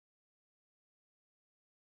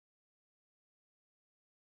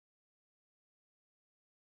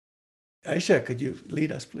Aisha, could you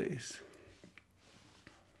lead us, please?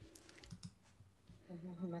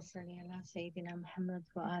 اللهم صل على سيدنا محمد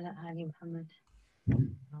وعلى آل محمد.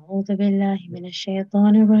 أعوذ بالله من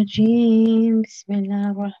الشيطان الرجيم. بسم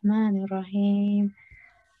الله الرحمن الرحيم.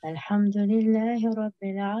 الحمد لله رب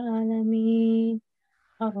العالمين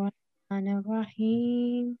الرحمن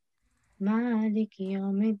الرحيم مالك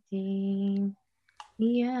يوم الدين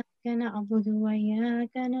إياك نعبد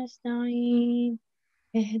وإياك نستعين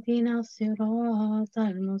اهدنا الصراط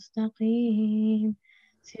المستقيم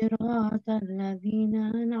صراط الذين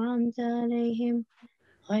أنعمت عليهم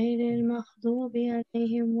غير المغضوب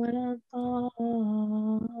عليهم ولا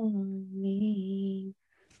الضالين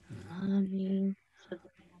آمين.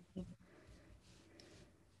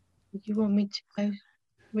 Did you want me to go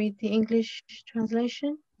read the English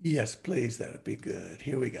translation? Yes, please. That would be good.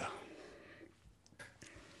 Here we go.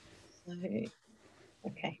 So,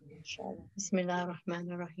 okay, inshallah. Bismillah ar-Rahman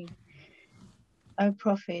ar-Rahim. O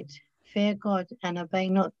Prophet, fear God and obey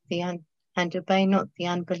not the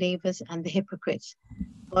unbelievers and the hypocrites.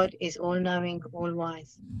 God is all-knowing,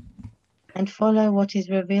 all-wise. And follow what is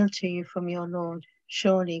revealed to you from your Lord.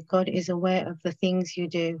 Surely God is aware of the things you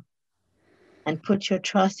do. And put your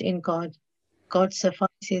trust in God. God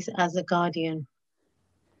suffices as a guardian.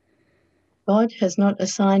 God has not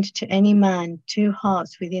assigned to any man two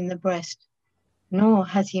hearts within the breast, nor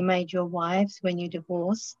has he made your wives when you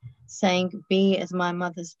divorce, saying, be as my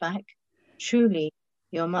mother's back. Truly,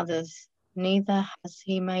 your mothers. Neither has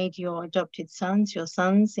he made your adopted sons your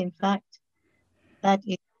sons. In fact, that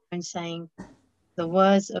is your own saying, the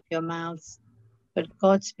words of your mouths. But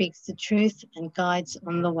God speaks the truth and guides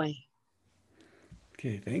on the way.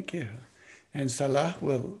 Okay, thank you. And Salah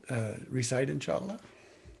will recite, inshallah.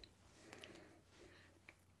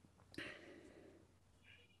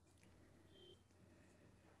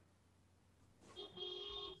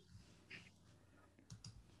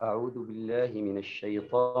 أعوذ بالله من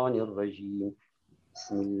الشيطان الرجيم.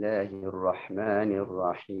 بسم الله الرحمن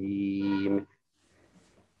الرحيم.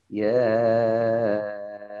 يا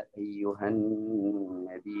أيها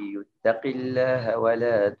النبي اتق الله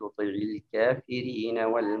ولا تطع الكافرين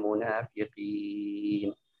والمنافقين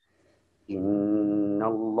إن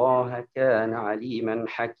الله كان عليما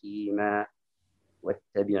حكيما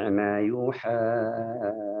واتبع ما يوحى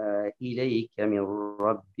إليك من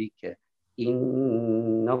ربك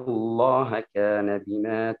إن الله كان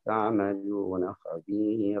بما تعملون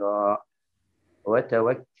خبيرا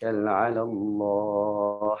وتوكل على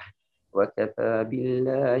الله وكفى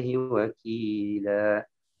بالله وكيلا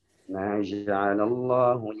ما جعل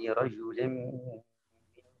الله لرجل من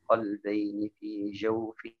قلبين في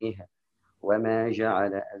جوفه وما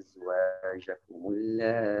جعل أزواجكم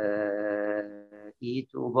اللائي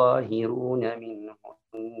تظاهرون منهن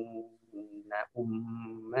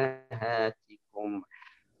أمهاتكم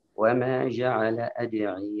وما جعل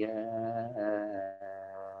أدعياءكم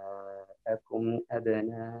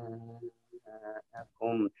أبناءكم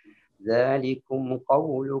ذلكم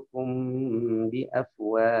قولكم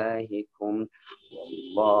بأفواهكم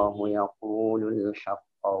والله يقول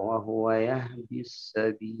الحق وهو يهدي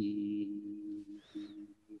السبيل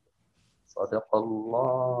صدق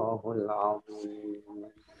الله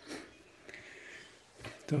العظيم.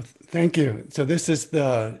 So thank you. So this is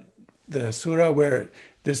the surah where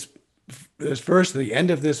this verse, the end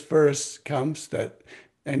of this verse comes that,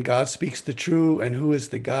 and God speaks the true, and who is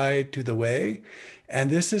the guide to the way. And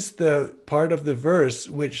this is the part of the verse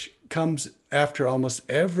which comes after almost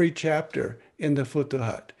every chapter in the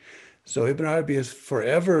Futuhat. So Ibn Arabi is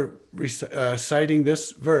forever citing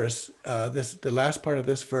this verse, the last part of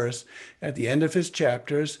this verse, at the end of his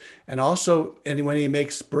chapters, and also when he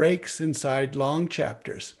makes breaks inside long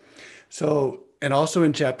chapters. So, and also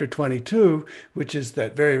in chapter 22, which is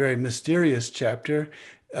that very, very mysterious chapter,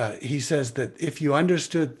 he says that if you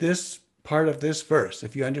understood this part of this verse,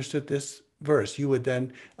 if you understood this verse, you would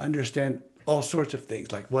then understand all sorts of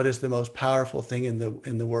things, like what is the most powerful thing in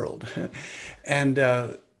the world, and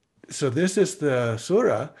so this is the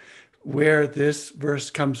surah where this verse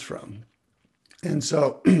comes from. And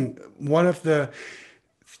so one of the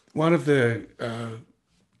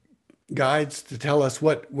guides to tell us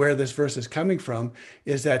where this verse is coming from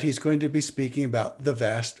is that he's going to be speaking about the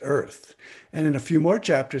vast earth. And in a few more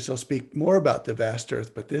chapters, he'll speak more about the vast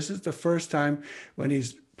earth. But this is the first time when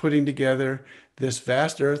he's putting together this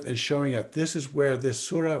vast earth and showing that this is where this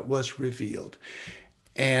surah was revealed.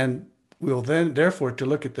 And we'll then, therefore, to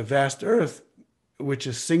look at the vast earth, which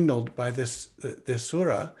is signaled by this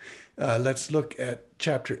surah, let's look at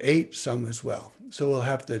chapter 8 some as well. So we'll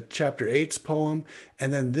have the chapter 8's poem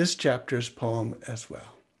and then this chapter's poem as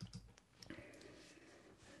well.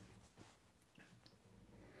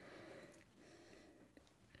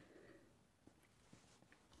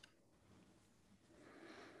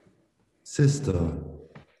 Sister,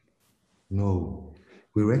 no,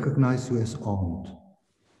 we recognize you as aunt,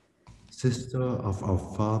 sister of our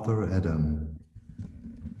father Adam.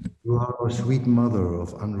 You are our sweet mother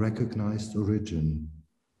of unrecognized origin.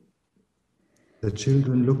 The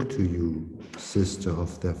children look to you, sister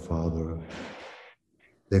of their father.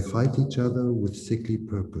 They fight each other with sickly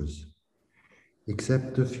purpose.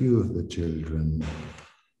 Except a few of the children,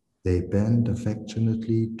 they bend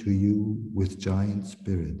affectionately to you with giant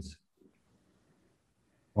spirits.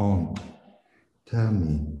 Aunt, tell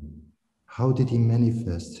me, how did he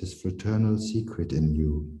manifest his fraternal secret in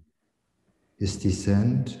you? His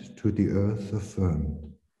descent to the earth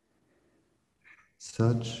affirmed,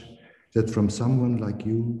 such that from someone like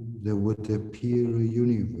you there would appear a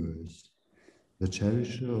universe the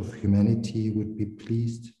cherisher of humanity would be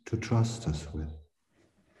pleased to trust us with.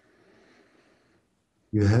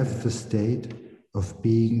 You have the state of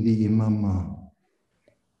being the imamah,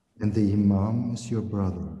 and the imam is your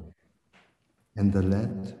brother, and the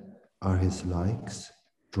let are his likes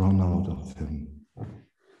drawn out of him.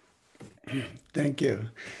 Thank you.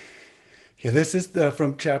 Yeah, this is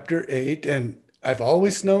from chapter 8, and I've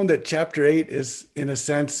always known that chapter 8 is, in a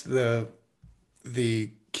sense, the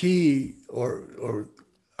key or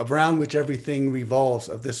around which everything revolves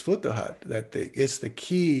of this Futuhat, that it's the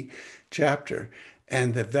key chapter.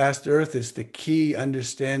 And the vast earth is the key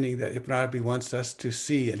understanding that Ibn Arabi wants us to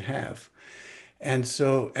see and have. And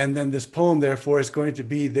so, and then this poem, therefore, is going to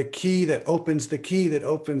be the key that opens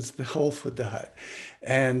the whole Futuhat.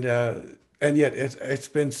 And yet it's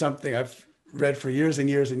been something I've read for years and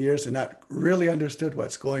years and years and not really understood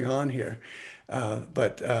what's going on here.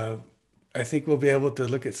 But I think we'll be able to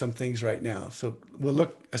look at some things right now. So we'll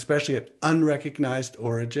look especially at unrecognized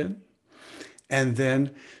origin. And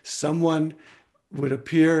then someone would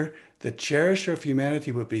appear, the cherisher of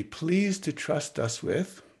humanity would be pleased to trust us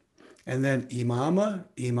with. And then imama,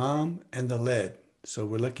 imam, and the led. So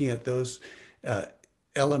we're looking at those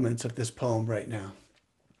elements of this poem right now.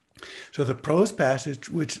 So the prose passage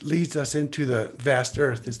which leads us into the vast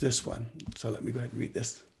earth is this one. So let me go ahead and read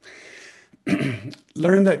this.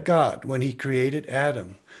 Learn that God, when he created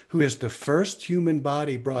Adam, who is the first human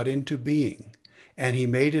body brought into being, and he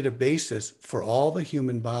made it a basis for all the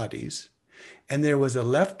human bodies, and there was a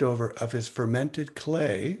leftover of his fermented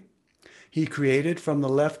clay, he created from the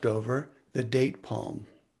leftover the date palm.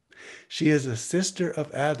 She is a sister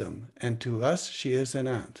of Adam, and to us she is an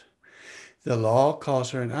aunt. The law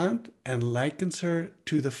calls her an aunt and likens her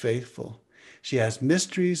to the faithful. She has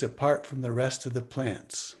mysteries apart from the rest of the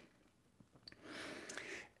plants.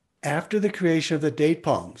 After the creation of the date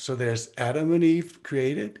palm, so there's Adam and Eve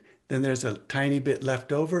created, then there's a tiny bit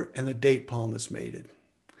left over, and the date palm is mated.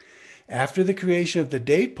 After the creation of the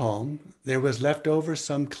date palm, there was left over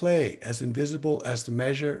some clay, as invisible as the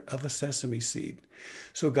measure of a sesame seed.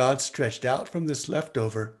 So God stretched out from this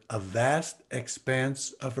leftover a vast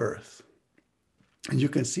expanse of earth. And you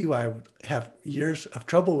can see why I have years of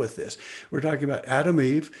trouble with this. We're talking about Adam,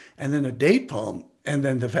 Eve, and then a date palm, and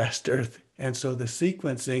then the vast earth. And so the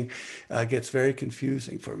sequencing gets very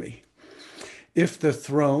confusing for me. If the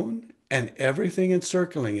throne and everything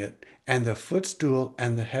encircling it, and the footstool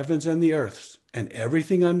and the heavens and the earths, and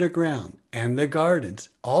everything underground, and the gardens,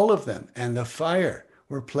 all of them, and the fire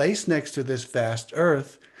were placed next to this vast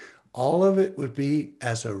earth, all of it would be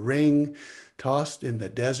as a ring tossed in the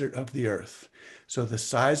desert of the earth. So the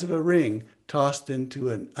size of a ring tossed into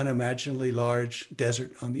an unimaginably large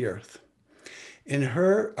desert on the earth. In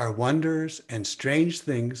her are wonders and strange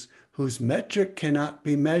things whose metric cannot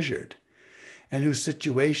be measured, and whose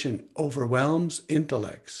situation overwhelms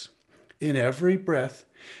intellects. In every breath,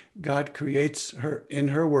 God creates her in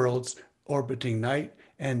her worlds, orbiting night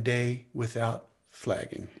and day without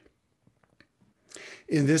flagging.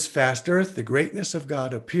 In this vast earth, the greatness of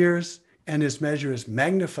God appears, and his measure is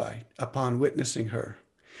magnified upon witnessing her.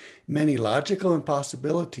 Many logical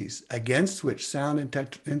impossibilities against which sound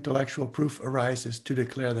intellectual proof arises to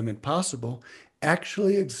declare them impossible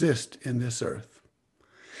actually exist in this earth.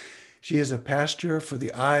 She is a pasture for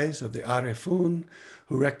the eyes of the Arifun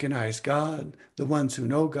who recognize God, the ones who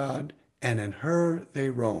know God, and in her they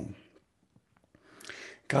roam.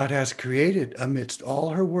 God has created amidst all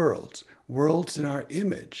her worlds, worlds in our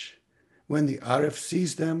image. When the Arif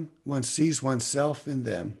sees them, one sees oneself in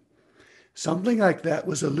them. Something like that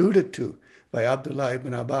was alluded to by Abdullah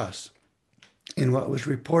ibn Abbas in what was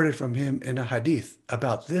reported from him in a hadith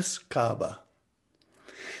about this Kaaba,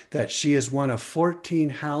 that she is one of 14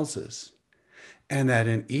 houses, and that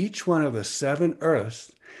in each one of the 7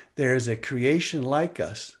 earths there is a creation like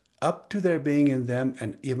us, up to there being in them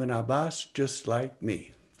an Ibn Abbas just like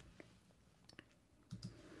me.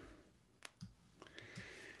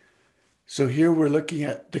 So here we're looking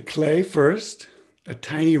at the clay first. A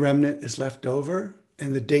tiny remnant is left over,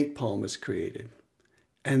 and the date palm is created.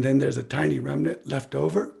 And then there's a tiny remnant left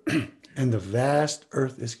over, and the vast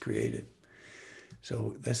earth is created.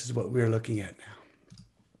 So this is what we're looking at now.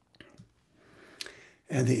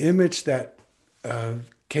 And the image that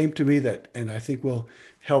came to me that, and I think will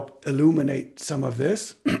help illuminate some of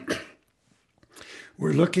this,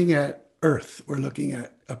 we're looking at earth. We're looking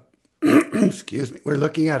at a, excuse me, we're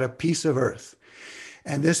looking at a piece of earth.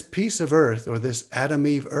 And this piece of earth, or this Adam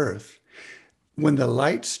Eve earth, when the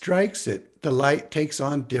light strikes it, the light takes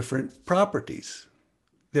on different properties.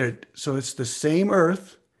 So it's the same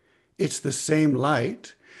earth, it's the same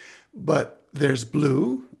light, but there's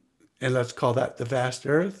blue, and let's call that the vast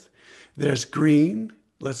earth. There's green,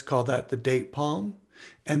 let's call that the date palm.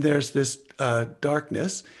 And there's this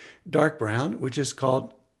darkness, dark brown, which is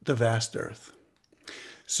called the vast earth.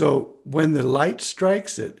 So when the light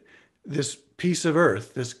strikes it, this piece of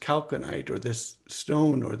earth, this chalconite or this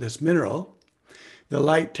stone or this mineral, the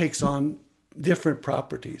light takes on different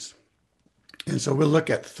properties. And so we'll look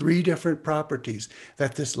at 3 different properties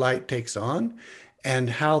that this light takes on, and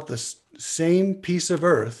how the same piece of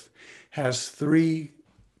earth has 3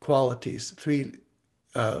 qualities,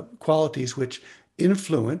 qualities which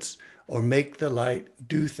influence or make the light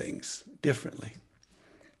do things differently.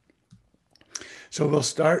 So we'll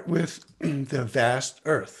start with the vast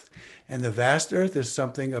earth. And the vast earth is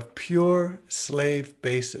something of pure slave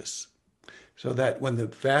basis. So that when the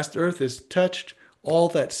vast earth is touched, all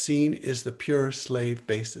that's seen is the pure slave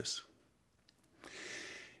basis.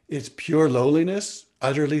 It's pure lowliness,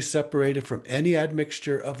 utterly separated from any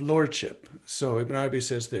admixture of lordship. So Ibn Arabi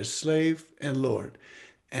says there's slave and lord,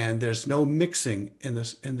 and there's no mixing in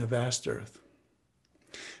the vast earth.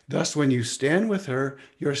 Thus, when you stand with her,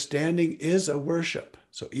 your standing is a worship.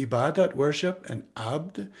 So ibadat, worship, and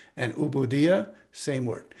abd, and ubudiyah, same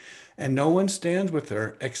word. And no one stands with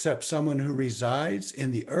her except someone who resides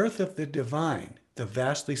in the earth of the divine, the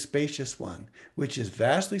vastly spacious one, which is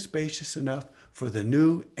vastly spacious enough for the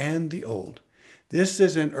new and the old. This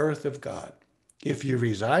is an earth of God. If you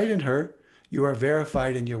reside in her, you are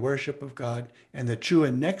verified in your worship of God, and the true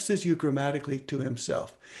annexes you grammatically to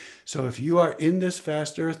himself. So if you are in this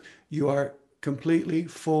vast earth, you are completely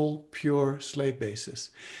full, pure slave basis.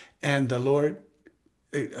 And the Lord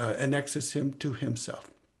annexes him to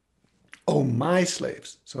himself. O my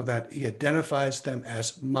slaves, so that he identifies them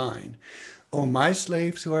as mine. O my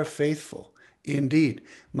slaves who are faithful. Indeed,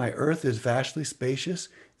 my earth is vastly spacious,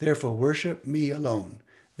 therefore worship me alone.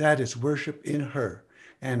 That is worship in her.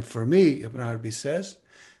 And for me, Ibn Arabi says,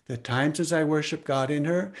 the time since I worship God in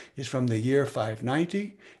her is from the year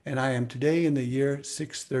 590, and I am today in the year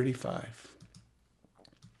 635.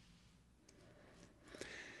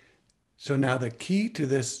 So now the key to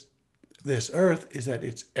this earth is that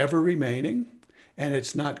it's ever remaining, and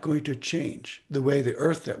it's not going to change. The way the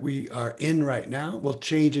earth that we are in right now will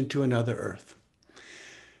change into another earth.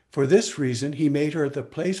 For this reason, he made her the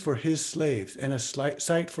place for his slaves and a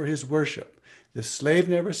site for his worship. The slave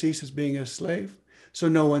never ceases being a slave, so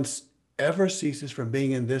no one ever ceases from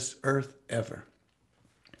being in this earth ever.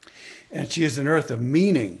 And she is an earth of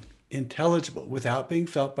meaning, intelligible, without being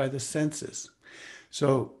felt by the senses.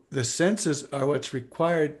 So the senses are what's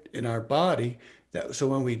required in our body. So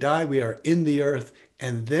when we die, we are in the earth,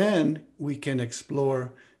 and then we can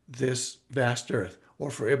explore this vast earth. Or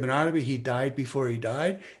for Ibn Arabi, he died before he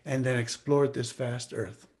died, and then explored this vast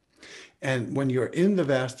earth. And when you're in the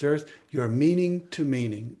vast earth, you're meaning to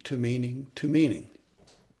meaning, to meaning, to meaning.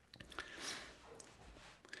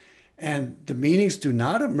 And the meanings do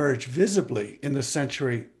not emerge visibly in the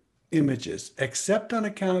sensory images, except on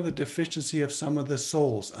account of the deficiency of some of the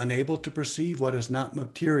souls, unable to perceive what is not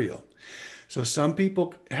material. So some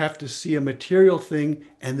people have to see a material thing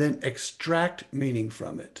and then extract meaning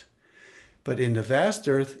from it. But in the vast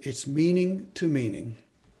earth, it's meaning to meaning.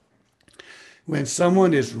 When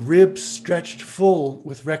someone is ribs stretched full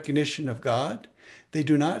with recognition of God, they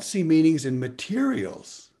do not see meanings in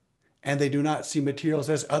materials, and they do not see materials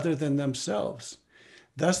as other than themselves.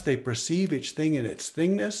 Thus they perceive each thing in its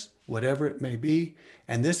thingness, whatever it may be,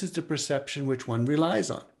 and this is the perception which one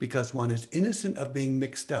relies on, because one is innocent of being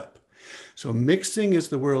mixed up. So mixing is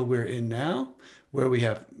the world we're in now, where we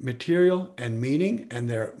have material and meaning, and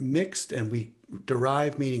they're mixed, and we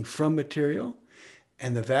derive meaning from material.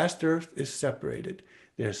 And the vast earth is separated.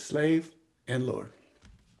 There's slave and lord.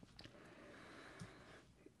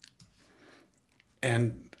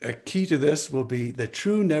 And a key to this will be the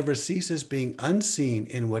true never ceases being unseen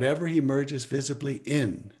in whatever he merges visibly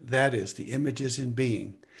in. That is, the images in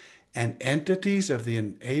being. and entities of the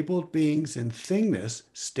enabled beings in thingness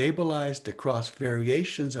stabilized across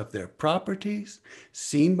variations of their properties,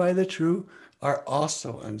 seen by the true, are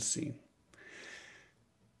also unseen.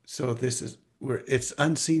 So this is where it's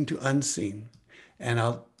unseen to unseen. And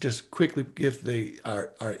I'll just quickly give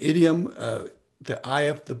our idiom, the eye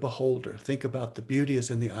of the beholder. Think about the beauty is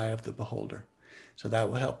in the eye of the beholder. So that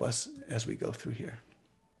will help us as we go through here.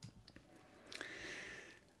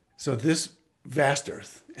 So this vast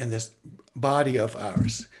earth and this body of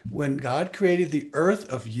ours, when God created the earth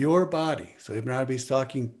of your body, so Ibn Arabi is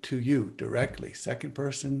talking to you directly, second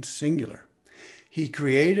person singular. He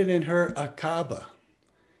created in her a Kaaba,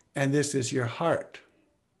 and this is your heart.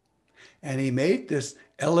 And he made this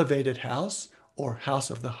elevated house, or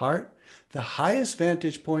house of the heart, the highest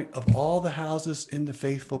vantage point of all the houses in the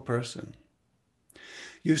faithful person.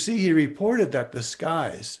 You see, he reported that the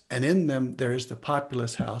skies, and in them there is the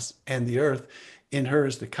populous house, and the earth, in her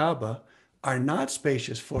is the Kaaba, are not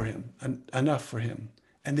spacious for him, enough for him,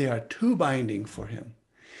 and they are too binding for him.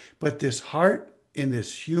 But this heart, in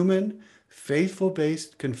this human,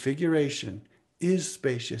 faithful-based configuration, is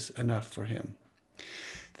spacious enough for him.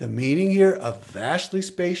 The meaning here of vastly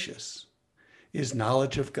spacious is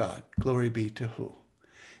knowledge of God. Glory be to who.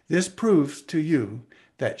 This proves to you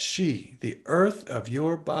that she, the earth of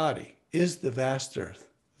your body, is the vast earth,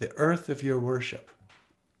 the earth of your worship.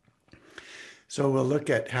 So we'll look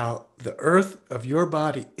at how the earth of your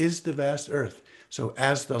body is the vast earth. So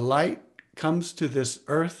as the light comes to this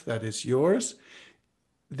earth that is yours,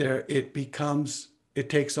 it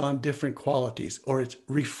takes on different qualities, or it's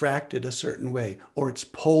refracted a certain way, or it's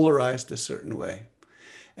polarized a certain way.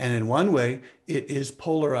 And in one way, it is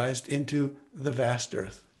polarized into the vast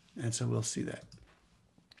earth. And so we'll see that.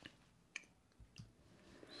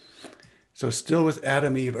 So still with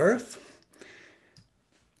Adam, Eve, earth.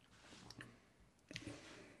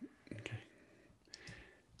 Okay.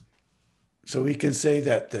 So we can say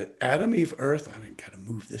that the Adam, Eve, earth, I've got to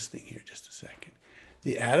move this thing here just a second.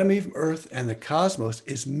 The Adam, Eve, earth, and the cosmos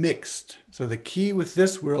is mixed. So the key with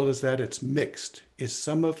this world is that it's mixed. It's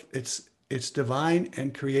divine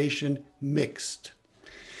and creation mixed.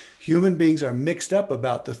 Human beings are mixed up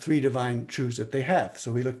about the three divine truths that they have.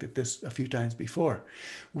 So we looked at this a few times before.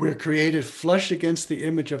 We're created flush against the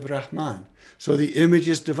image of Rahman. So the image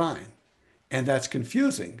is divine. And that's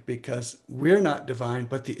confusing because we're not divine,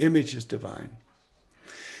 but the image is divine.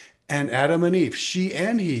 And Adam and Eve, she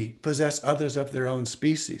and he possess others of their own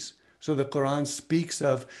species. So the Quran speaks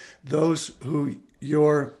of those who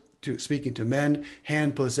speaking to men,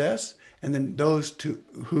 hand possess, and then those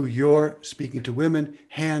who you're speaking to women,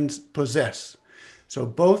 hands possess. So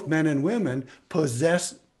both men and women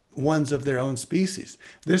possess ones of their own species.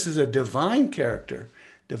 This is a divine character,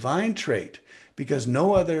 divine trait, because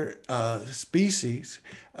no other species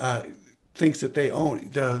thinks that they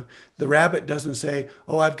own. The rabbit doesn't say,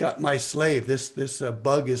 oh, I've got my slave. This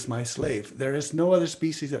bug is my slave. There is no other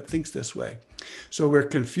species that thinks this way. So we're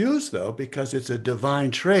confused, though, because it's a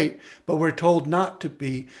divine trait, but we're told not to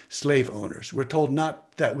be slave owners. We're told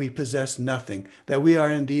not that we possess nothing, that we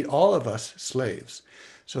are indeed, all of us, slaves.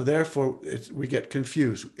 So therefore, we get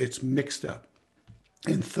confused. It's mixed up.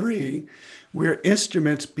 And 3, we're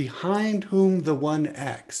instruments behind whom the one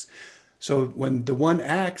acts. So when the one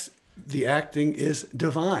acts, the acting is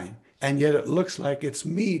divine, and yet it looks like it's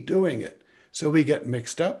me doing it. So we get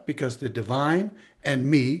mixed up because the divine and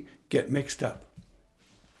me get mixed up.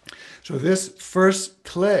 So this first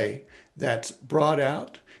clay that's brought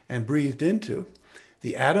out and breathed into,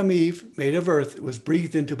 the Adam Eve made of earth, was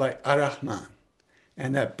breathed into by Ar-Rahman.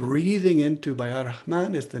 And that breathing into by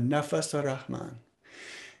Ar-Rahman is the Nafas Ar-Rahman.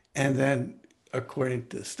 And then, according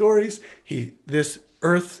to the stories, this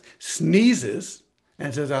earth sneezes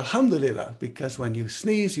and says, Alhamdulillah, because when you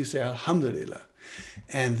sneeze, you say, Alhamdulillah.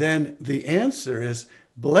 And then the answer is,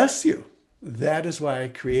 bless you. That is why I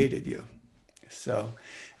created you. So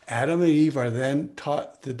Adam and Eve are then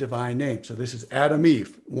taught the divine name. So this is Adam,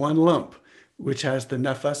 Eve, one lump, which has the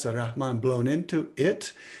Nafas Ar-Rahman blown into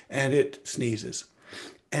it, and it sneezes.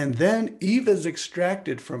 And then Eve is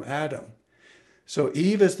extracted from Adam. So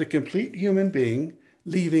Eve is the complete human being,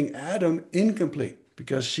 leaving Adam incomplete,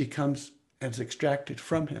 because she comes and is extracted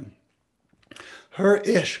from him. Her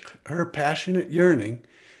ishq, her passionate yearning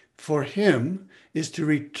for him, is to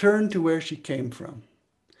return to where she came from.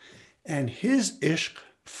 And his ishq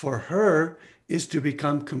for her is to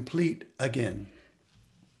become complete again.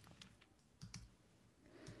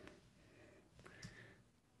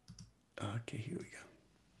 Okay, here we go.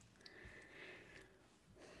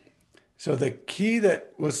 So the key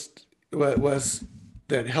that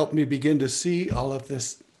helped me begin to see all of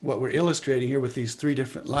this what we're illustrating here with these three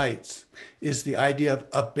different lights is the idea of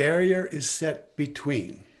a barrier is set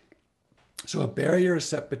between. So a barrier is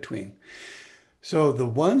set between. So the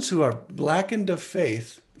ones who are blackened of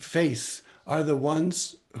face are the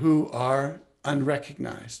ones who are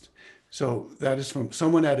unrecognized. So that is from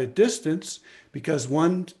someone at a distance, because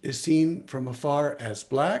one is seen from afar as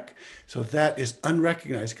black. So that is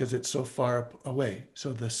unrecognized because it's so far away.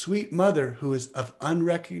 So the sweet mother, who is of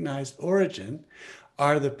unrecognized origin,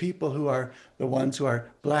 are the people who are the ones who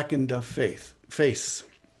are blackened of face.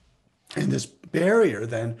 And this barrier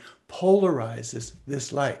then polarizes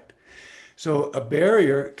this light. So a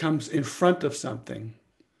barrier comes in front of something.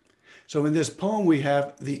 So in this poem, we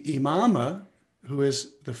have the imama, who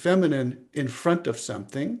is the feminine, in front of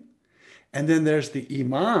something. And then there's the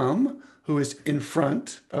imam, who is in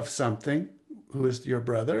front of something, who is your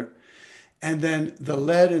brother. And then the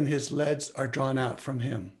lead and his leads are drawn out from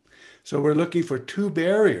him. So we're looking for two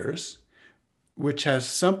barriers, which has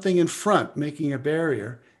something in front making a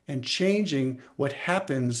barrier and changing what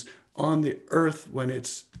happens on the earth when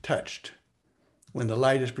it's touched, when the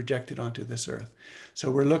light is projected onto this earth. So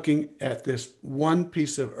we're looking at this one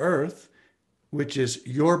piece of earth, which is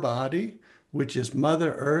your body, which is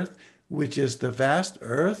Mother Earth, which is the vast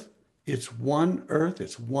earth. It's one earth,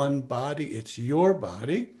 it's one body, it's your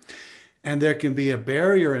body. And there can be a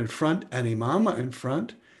barrier in front, an imama in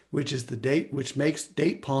front, which is the date, which makes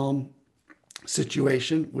date palm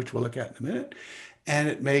situation, which we'll look at in a minute. And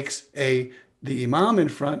it makes the imam in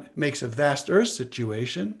front makes a vast earth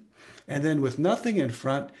situation. And then with nothing in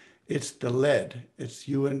front, it's the lead. It's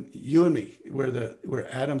you and me, where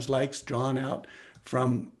Adam's light's drawn out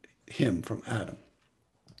from him, from Adam.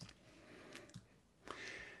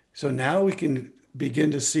 So now we can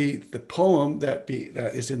begin to see the poem that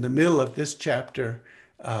is in the middle of this chapter,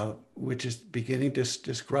 which is beginning to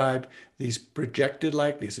describe these projected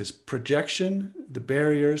light. This is projection, the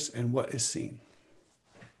barriers, and what is seen.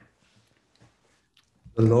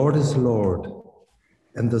 The Lord is Lord,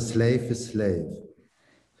 and the slave is slave.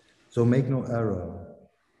 So make no error,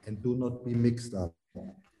 and do not be mixed up.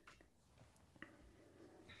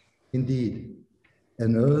 Indeed,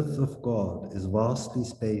 an earth of God is vastly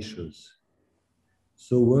spacious.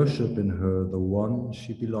 So worship in her the one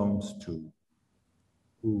she belongs to.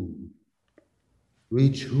 Who?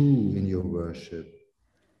 Reach who in your worship,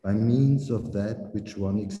 by means of that which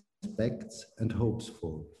one expects and hopes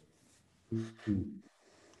for. Who?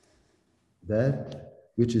 That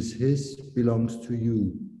which is his belongs to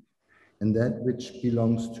you, and that which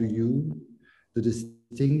belongs to you, the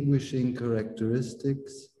distinguishing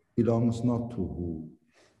characteristics, belongs not to who.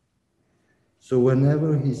 So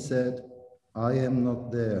whenever he said, I am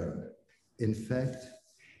not there, in fact,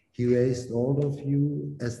 he raised all of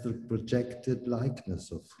you as the projected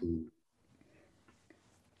likeness of who.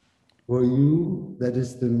 For you, that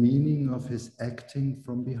is the meaning of his acting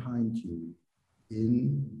from behind you,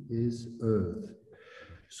 in his earth.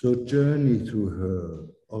 So journey through her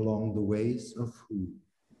along the ways of who.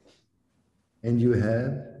 And you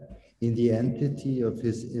have, in the entity of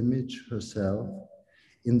his image herself,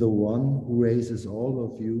 in the one who raises all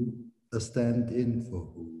of you, a stand-in for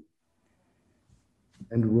who.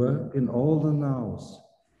 And work in all the nows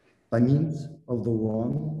by means of the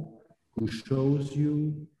one who shows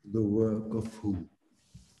you the work of who.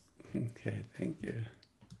 Okay, thank you.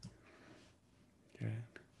 Good.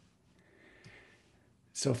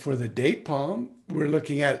 So for the date palm, we're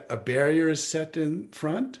looking at a barrier is set in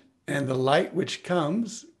front, and the light which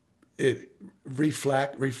comes, it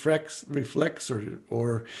reflects,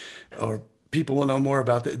 or people will know more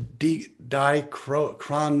about the dichromism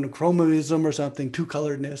or something,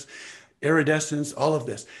 two-coloredness, iridescence, all of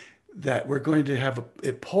this, that we're going to have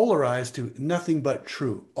it polarized to nothing but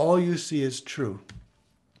true. All you see is true.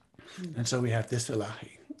 And so we have this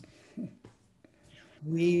ilahi.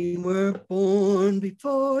 We were born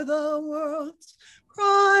before the worlds,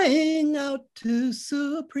 crying out to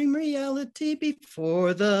supreme reality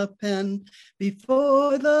before the pen,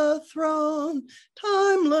 before the throne,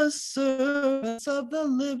 timeless servants of the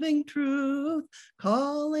living truth,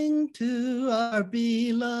 calling to our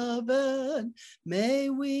beloved. May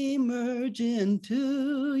we merge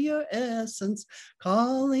into your essence,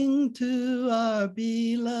 calling to our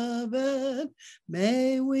beloved.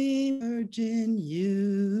 May we merge in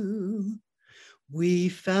you. We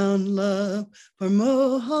found love for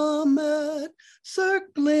Muhammad,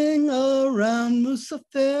 circling around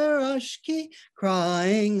Musaffir Ashki,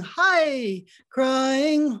 crying, hi,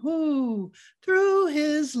 crying, who. Through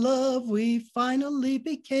his love, we finally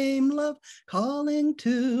became love, calling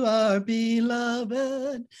to our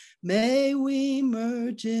beloved. May we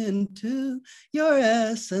merge into your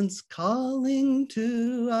essence, calling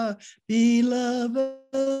to our beloved.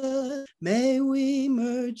 May we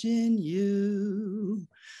merge in you.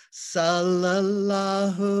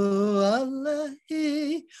 Sallallahu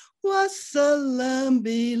alaihi wasallam,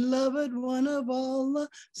 beloved one of Allah.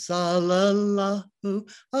 Sallallahu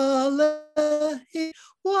alaihi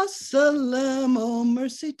wasallam, oh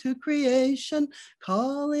mercy to creation,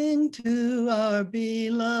 calling to our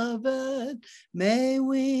beloved. May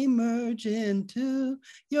we merge into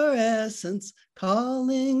your essence,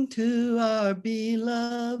 calling to our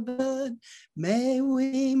beloved. May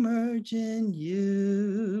we merge in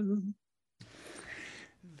you.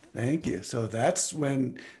 Thank you. So that's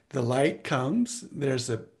when the light comes. There's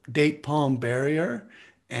a date palm barrier,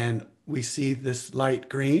 and we see this light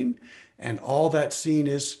green, and all that's seen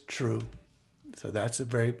is true. So that's a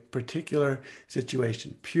very particular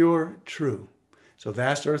situation. Pure true. So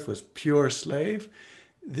vast earth was pure slave.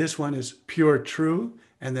 This one is pure true,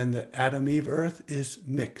 and then the Adam Eve earth is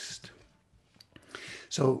mixed.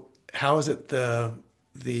 So how is it the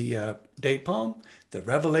date palm? The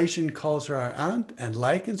revelation calls her our aunt and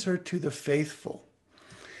likens her to the faithful.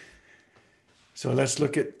 So let's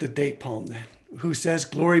look at the date palm then. Who says,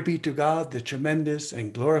 glory be to God, the tremendous,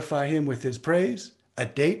 and glorify him with his praise? A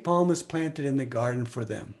date palm is planted in the garden for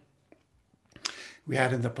them. We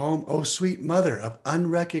had in the poem, O sweet mother of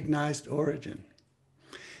unrecognized origin.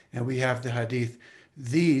 And we have the hadith,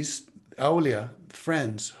 these awliya,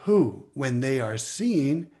 friends, who, when they are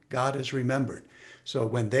seen, God is remembered. So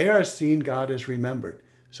when they are seen, God is remembered.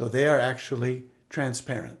 So they are actually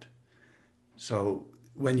transparent. So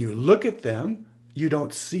when you look at them, you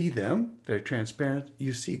don't see them. They're transparent.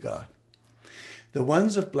 You see God. The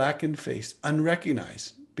ones of blackened face,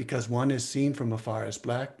 unrecognized, because one is seen from afar as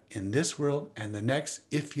black in this world and the next,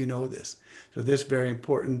 if you know this. So this is very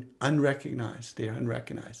important, unrecognized. They are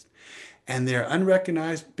unrecognized. And they are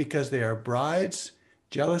unrecognized because they are brides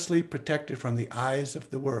jealously protected from the eyes of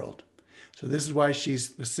the world. So this is why she's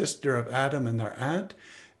the sister of Adam and our aunt.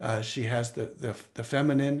 She has the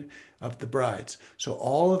feminine of the brides. So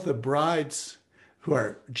all of the brides who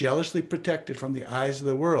are jealously protected from the eyes of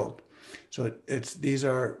the world. So these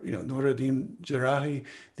are, Nuruddin Jarahi,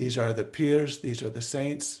 these are the peers, these are the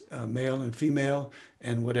saints, male and female,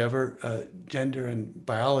 and whatever gender and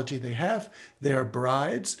biology they have. They are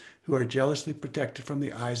brides who are jealously protected from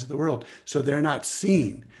the eyes of the world. So they're not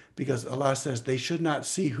seen, because Allah says they should not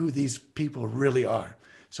see who these people really are.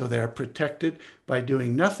 So they are protected by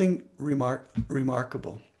doing nothing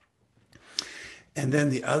remarkable. And then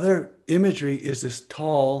the other imagery is this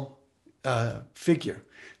tall figure.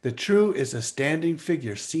 The true is a standing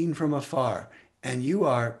figure seen from afar, and you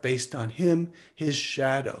are, based on him, his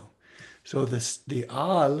shadow. So the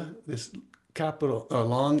al, this capital,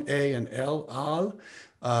 long A and L, al,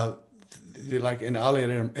 like in Ali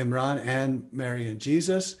Imran and Mary and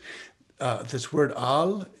Jesus, this word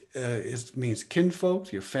al means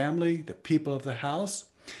kinfolk, your family, the people of the house.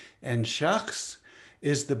 And shakhs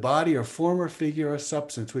is the body or form or figure or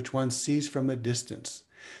substance which one sees from a distance.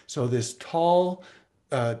 So this tall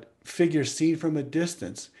figure seen from a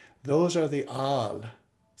distance, those are the al.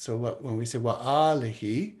 So when we say wa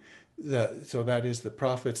alihi, so that is the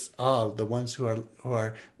prophets al, the ones who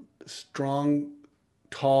are strong,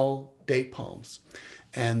 tall date palms,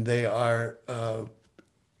 and they are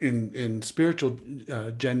in spiritual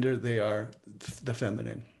gender, they are the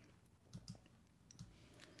feminine.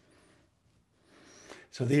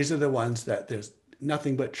 So these are the ones that there's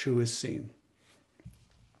nothing but true is seen.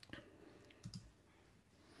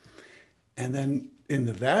 And then in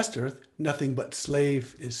the vast earth, nothing but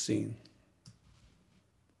slave is seen.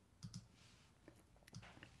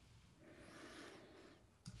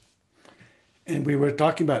 And we were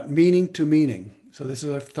talking about meaning to meaning. So this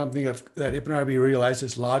is something that Ibn Arabi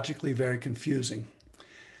realizes logically very confusing.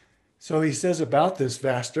 So he says about this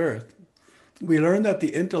vast earth, we learn that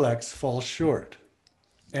the intellects fall short.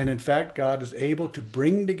 And in fact, God is able to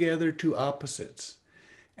bring together two opposites.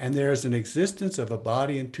 And there is an existence of a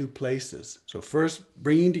body in two places. So first,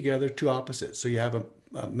 bringing together two opposites. So you have a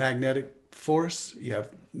magnetic force, you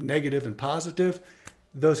have negative and positive.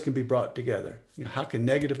 Those can be brought together. How can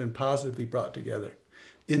negative and positive be brought together?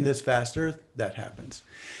 In this vast earth, that happens.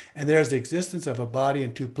 And there's the existence of a body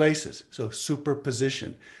in two places. So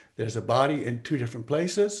superposition. There's a body in two different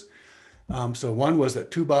places. So one was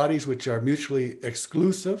that two bodies which are mutually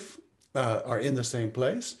exclusive are in the same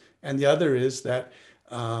place, and the other is that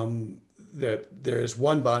that there is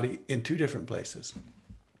one body in two different places,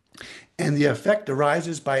 and the effect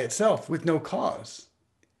arises by itself with no cause,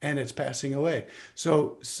 and it's passing away.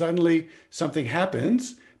 So suddenly something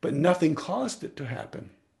happens, but nothing caused it to happen.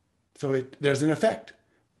 So there's an effect,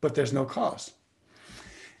 but there's no cause.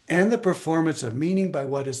 And the performance of meaning by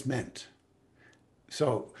what is meant.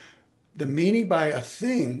 So the meaning by a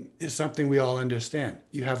thing is something we all understand.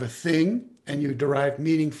 You have a thing and you derive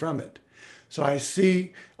meaning from it. So I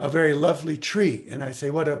see a very lovely tree and I say,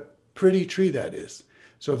 what a pretty tree that is.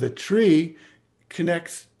 So the tree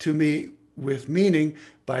connects to me with meaning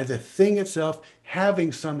by the thing itself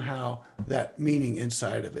having somehow that meaning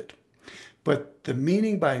inside of it. But the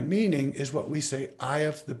meaning by meaning is what we say, eye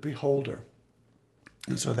of the beholder.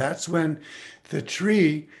 And so that's when the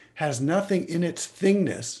tree has nothing in its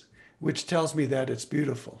thingness which tells me that it's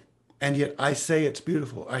beautiful. And yet I say it's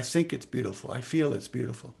beautiful. I think it's beautiful. I feel it's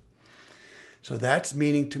beautiful. So that's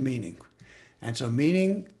meaning to meaning. And so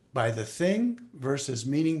meaning by the thing versus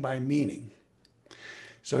meaning by meaning.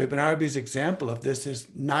 So Ibn Arabi's example of this is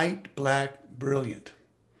night, black, brilliant.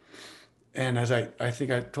 And as I think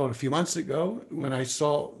I told a few months ago, when I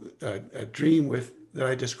saw a dream that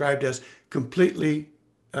I described as completely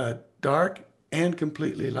dark and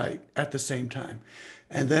completely light at the same time.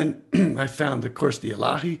 And then I found, of course, the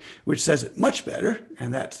Ilahi, which says it much better,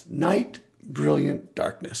 and that's night, brilliant,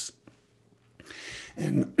 darkness.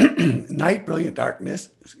 And night, brilliant, darkness,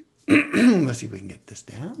 let's see if we can get this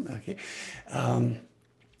down, okay.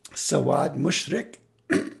 Sawad, mushrik.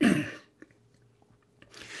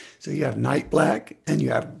 So you have night black and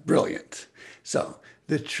you have brilliant. So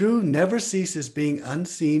the true never ceases being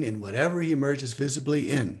unseen in whatever he emerges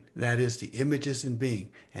visibly in, that is, the images in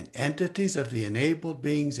being, and entities of the enabled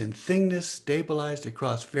beings in thingness stabilized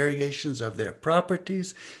across variations of their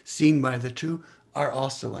properties, seen by the true, are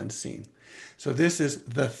also unseen. So this is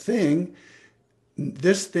the thing.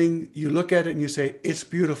 This thing, you look at it and you say, it's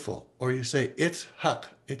beautiful, or you say, it's haq,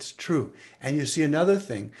 it's true. And you see another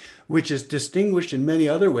thing, which is distinguished in many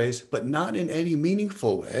other ways, but not in any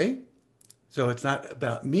meaningful way. So it's not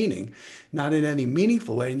about meaning, not in any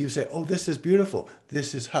meaningful way. And you say, oh, this is beautiful,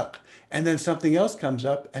 this is haq. And then something else comes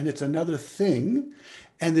up and it's another thing,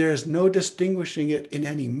 and there is no distinguishing it in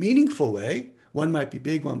any meaningful way. One might be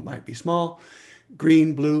big, one might be small,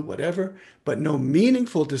 green, blue, whatever, but no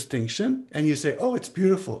meaningful distinction. And you say, oh, it's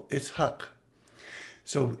beautiful, it's haq.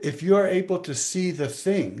 So if you are able to see the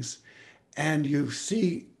things and you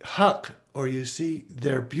see haq, or you see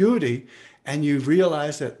their beauty, and you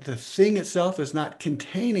realize that the thing itself is not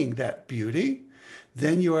containing that beauty,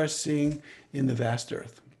 then you are seeing in the vast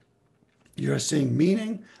earth. You are seeing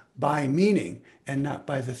meaning by meaning and not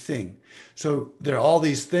by the thing. So there are all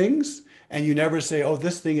these things, and you never say, oh,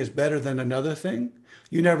 this thing is better than another thing.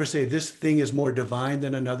 You never say this thing is more divine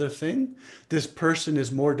than another thing. This person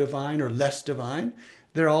is more divine or less divine.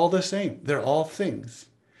 They're all the same. They're all things.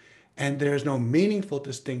 And there's no meaningful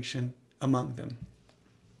distinction among them.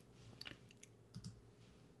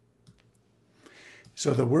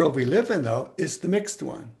 So the world we live in, though, is the mixed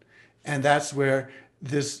one. And that's where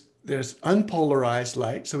there's unpolarized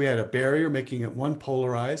light. So we had a barrier making it one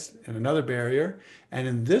polarized and another barrier. And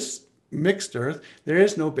in this mixed earth, there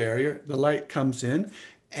is no barrier. The light comes in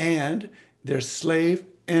and there's slave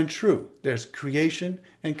and true. There's creation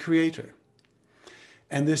and creator.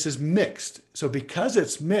 And this is mixed. So because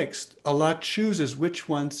it's mixed, Allah chooses which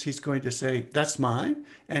ones he's going to say, that's mine,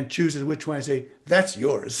 and chooses which one to say, that's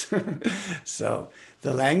yours. So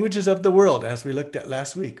the languages of the world, as we looked at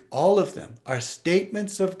last week, all of them are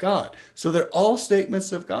statements of God. So they're all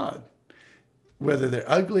statements of God. Whether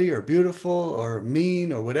they're ugly or beautiful or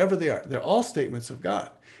mean or whatever they are, they're all statements of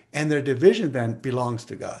God. And their division then belongs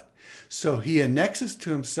to God. So he annexes to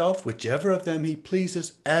himself whichever of them he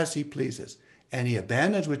pleases as he pleases. And he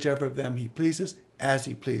abandons whichever of them he pleases as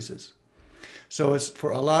he pleases. So it's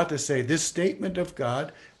for Allah to say, this statement of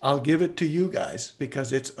God, I'll give it to you guys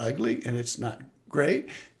because it's ugly and it's not great.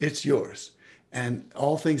 It's yours. And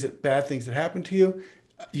all bad things that happen to you,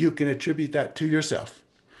 you can attribute that to yourself.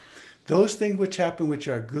 Those things which happen which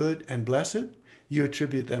are good and blessed, you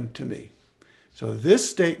attribute them to me. So this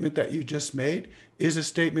statement that you just made is a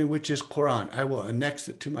statement which is Quran. I will annex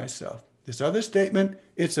it to myself. This other statement,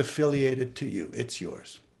 it's affiliated to you. It's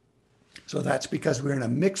yours. So that's because we're in a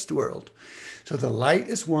mixed world. So the light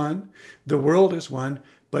is one, the world is one,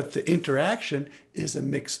 but the interaction is a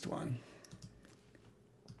mixed one.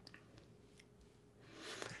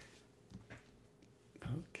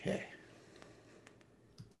 Okay.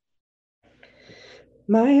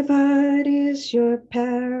 My body is your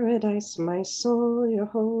paradise, my soul, your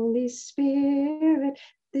Holy Spirit.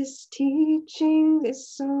 This teaching is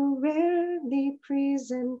so rarely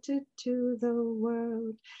presented to the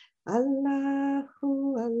world.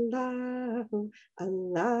 Allahu, Allahu,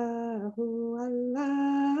 Allahu,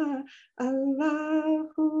 Allah,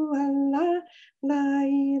 Allahu, Allah, La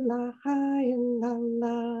ilaha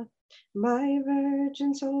illallah. My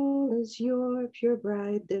virgin soul is your pure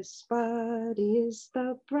bride. This body is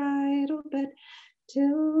the bridal bed,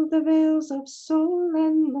 till the veils of soul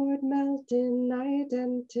and Lord melt in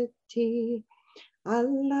identity.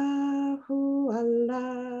 Allahu,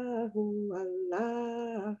 Allahu,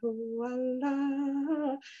 Allahu,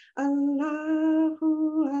 Allah, Allahu,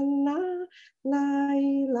 Allah, La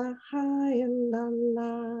ilaha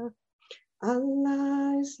illallah.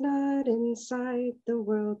 Allah is not inside the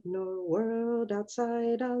world, nor world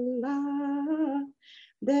outside Allah.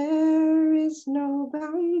 There is no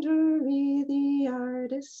boundary, the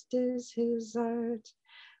artist is his art.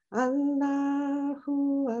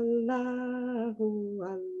 Allahu, Allahu,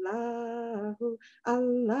 Allahu,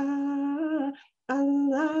 Allah,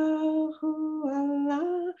 Allahu,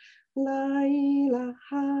 Allah, La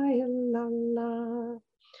ilaha illallah.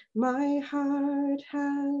 My heart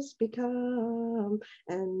has become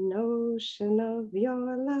an ocean of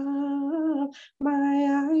your love.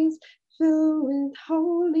 My eyes fill with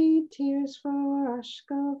holy tears for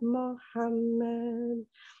Ashq of Muhammad.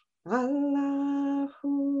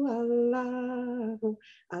 Allahu, Allahu,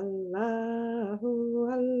 Allahu,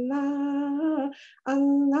 Allah,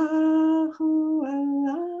 Allahu,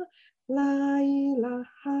 Allah, La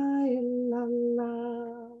ilaha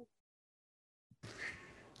illallah.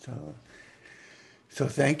 So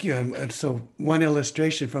thank you. And so one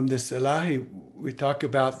illustration from this Ilahi, we talk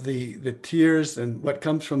about the tears and what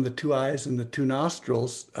comes from the two eyes and the two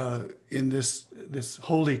nostrils in this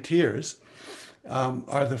holy tears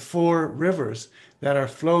are the four rivers that are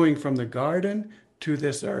flowing from the garden to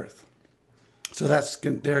this earth. So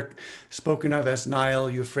they're spoken of as Nile,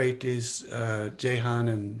 Euphrates, Jehan,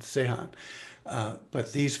 and Sehan.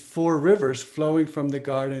 But these four rivers flowing from the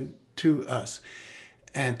garden to us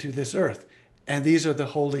and to this earth. And these are the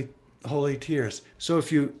holy tears. So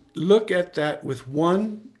if you look at that with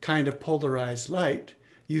one kind of polarized light,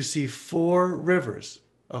 you see four rivers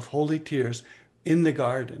of holy tears in the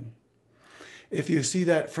garden. If you see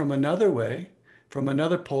that from another way, from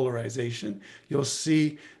another polarization, you'll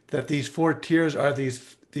see that these four tears are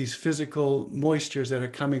these physical moistures that are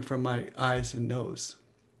coming from my eyes and nose.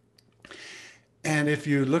 And if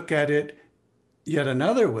you look at it yet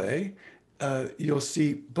another way, you'll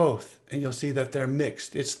see both, and you'll see that they're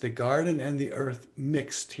mixed. It's the garden and the earth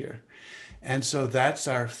mixed here. And so that's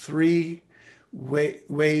our three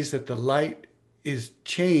ways that the light is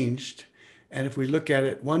changed. And if we look at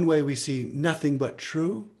it one way, we see nothing but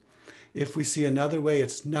true. If we see another way,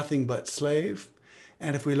 it's nothing but slave.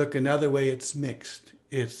 And if we look another way, it's mixed.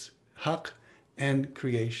 It's haq and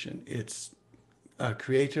creation. It's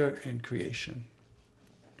creator and creation.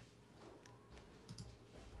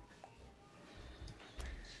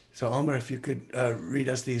 So Omar, if you could read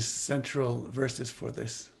us these central verses for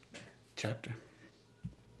this chapter.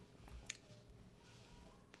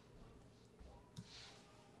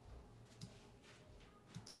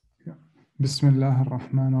 بسم الله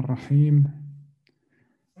الرحمن الرحيم.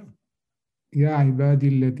 يا عبادي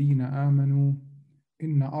الذين آمنوا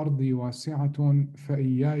إن أرضي واسعة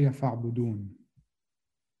فإياي فاعبدون.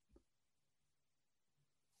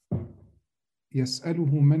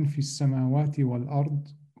 يسأله من في السماوات والأرض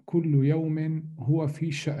كل يوم هو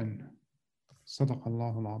في شأن. صدق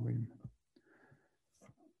الله العظيم.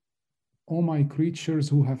 O my creatures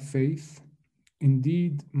who have faith,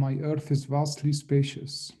 indeed my earth is vastly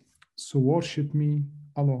spacious, so worship me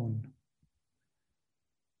alone.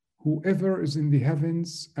 Whoever is in the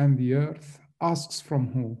heavens and the earth asks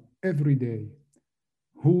from who every day,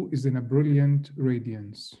 who is in a brilliant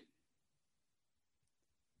radiance.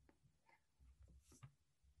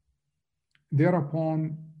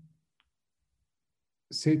 Thereupon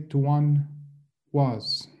said to one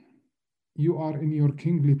was, you are in your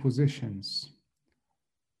kingly positions,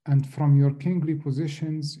 and from your kingly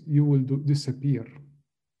positions you will disappear,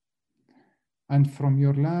 and from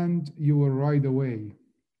your land you will ride away,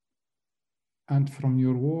 and from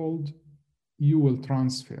your world you will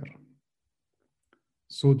transfer.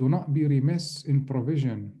 So do not be remiss in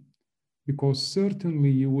provision, because certainly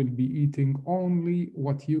you will be eating only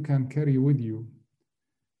what you can carry with you,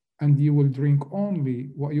 and you will drink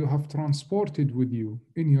only what you have transported with you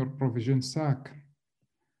in your provision sack.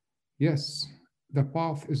 Yes, the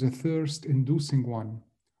path is a thirst-inducing one,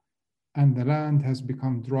 and the land has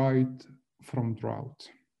become dried from drought.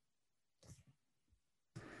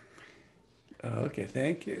 Okay,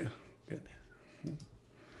 thank you. Good.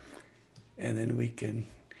 And then we can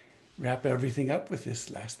wrap everything up with this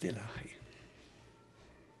last ilahi.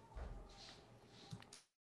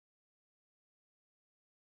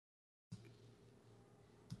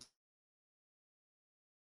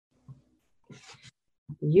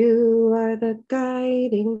 You are the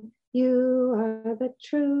guiding, you are the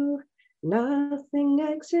true. Nothing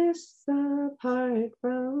exists apart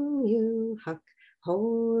from you. Hak,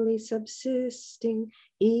 holy, subsisting,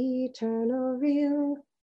 eternal, real.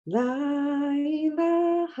 La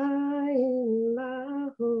ilaha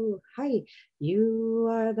illahu. Hi, you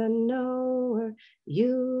are the knower,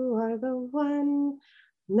 you are the one.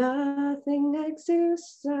 Nothing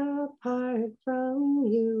exists apart from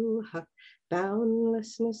you. Hak,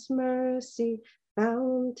 boundlessness, mercy,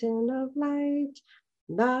 fountain of light.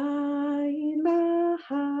 La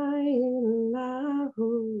ilaha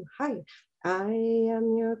illahu. Hi, I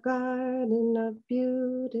am your garden of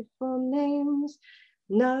beautiful names.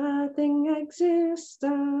 Nothing exists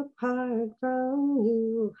apart from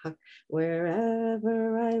you. Hak,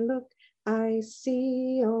 wherever I look, I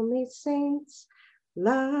see only saints.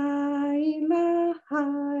 La ilaha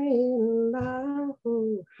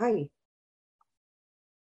illahu. Hi.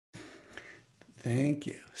 Thank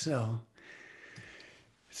you. So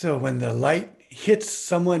when the light hits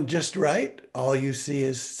someone just right, all you see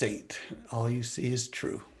is saint. All you see is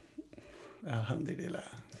true. Alhamdulillah.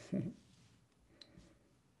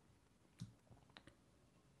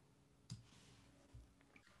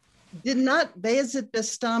 Did not Bayezid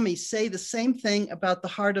Bestami say the same thing about the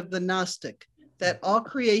heart of the Gnostic, that all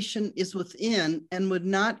creation is within and would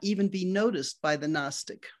not even be noticed by the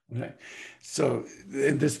Gnostic? Right. So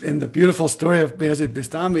in the beautiful story of Bayezid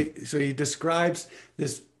Bestami, so he describes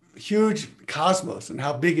this huge cosmos and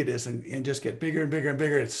how big it is, and just get bigger and bigger and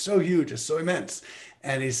bigger. It's so huge, it's so immense.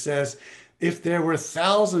 And he says, if there were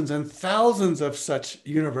thousands and thousands of such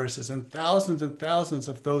universes and thousands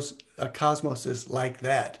of those cosmoses like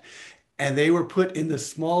that, and they were put in the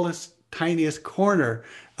smallest, tiniest corner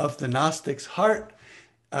of the Gnostic's heart,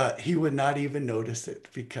 he would not even notice it,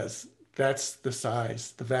 because that's the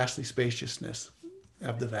size, the vastly spaciousness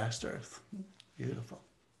of the vast earth. Beautiful.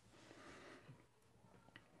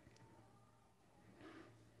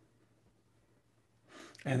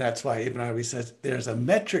 And that's why Ibn Arabi says there's a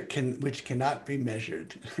metric which cannot be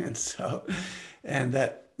measured. And so, and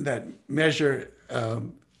that measure,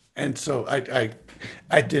 and so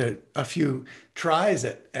I did a few tries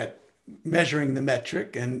at measuring the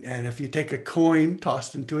metric. And if you take a coin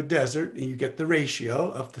tossed into a desert and you get the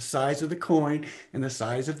ratio of the size of the coin and the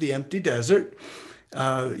size of the empty desert,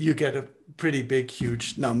 you get a pretty big,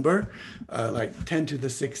 huge number, like 10 to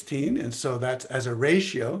the 16. And so that's as a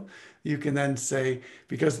ratio. You can then say,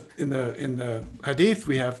 because in the hadith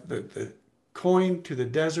we have the coin to the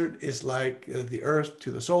desert is like the earth to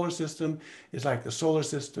the solar system, is like the solar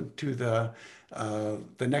system to the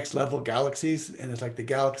next level galaxies, and it's like the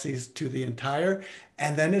galaxies to the entire,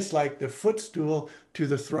 and then it's like the footstool to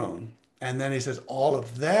the throne. And then he says all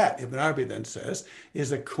of that, Ibn Arabi then says,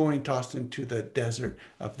 is a coin tossed into the desert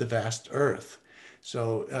of the vast earth.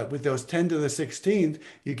 So with those 10 to the 16th,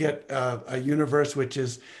 you get a universe which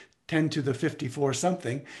is 10 to the 54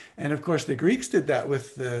 something. And of course, the Greeks did that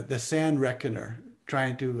with the sand reckoner,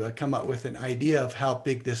 trying to come up with an idea of how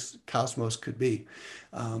big this cosmos could be.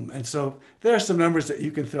 And so there are some numbers that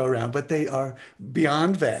you can throw around, but they are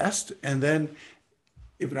beyond vast. And then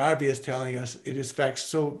Ibn Arabi is telling us it is in fact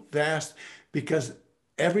so vast because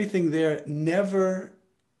everything there never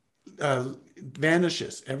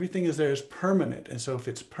vanishes. Everything is there is permanent. And so if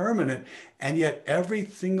it's permanent, and yet every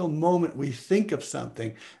single moment we think of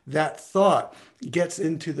something, that thought gets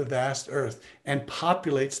into the vast earth and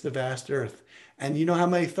populates the vast earth. And you know how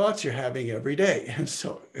many thoughts you're having every day. And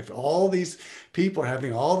so if all these people are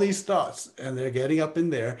having all these thoughts and they're getting up in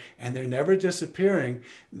there and they're never disappearing,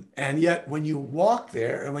 and yet when you walk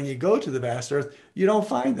there and when you go to the vast earth, you don't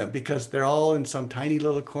find them because they're all in some tiny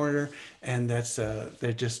little corner, and that's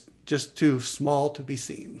they're just too small to be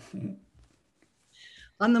seen.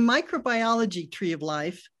 On the microbiology tree of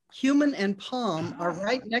life, human and palm are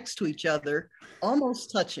right next to each other,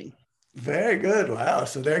 almost touching. Very good. Wow.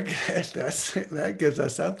 So that gives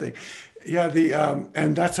us something. Yeah,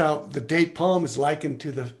 and that's how the date palm is likened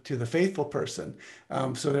to the faithful person.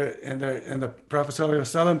 So there, and the Prophet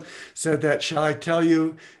ﷺ said that, shall I tell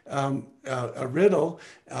you a riddle?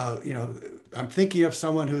 I'm thinking of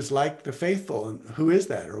someone who's like the faithful, and who is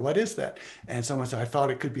that, or what is that? And someone said, I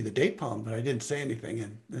thought it could be the date palm, but I didn't say anything.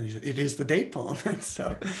 And he said, it is the date palm. And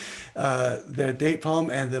so the date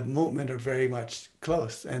palm and the movement are very much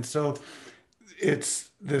close. And so it's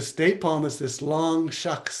this date palm is this long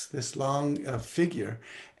shaks, this long figure,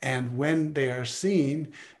 and when they are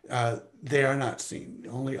seen, they are not seen.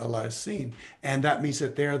 Only Allah is seen, and that means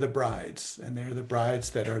that they are the brides, and they're the brides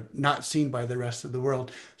that are not seen by the rest of the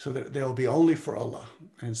world, so that they'll be only for Allah.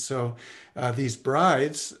 And so these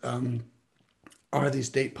brides are these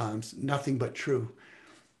date palms, nothing but true.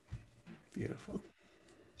 Beautiful.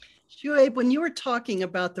 Shuaib, when you were talking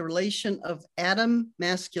about the relation of Adam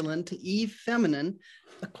masculine to Eve feminine,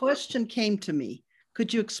 a question came to me.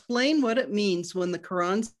 Could you explain what it means when the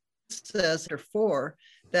Quran says, therefore,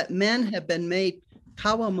 that men have been made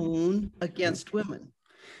qawamun against women?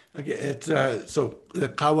 Okay, it's so the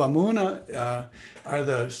qawamuna are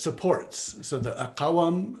the supports. So the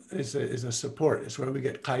qawam is a support. It's where we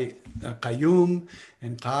get qayyum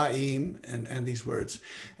and qa'im and these words.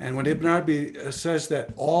 And when Ibn Arabi says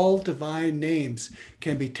that all divine names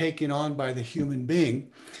can be taken on by the human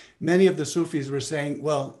being, many of the Sufis were saying,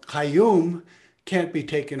 well, qayyum can't be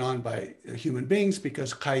taken on by human beings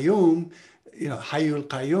because qayyum, hayyul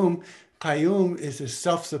qayyum, Qayyum is a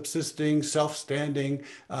self-subsisting, self-standing.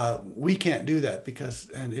 We can't do that because,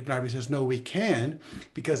 and Ibn Arabi says, no, we can,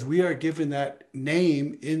 because we are given that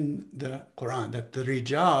name in the Quran, that the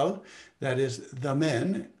Rijal, that is the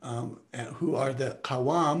men, who are the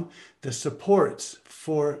Qawam, the supports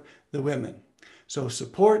for the women. So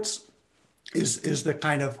supports is the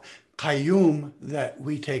kind of Qayyum that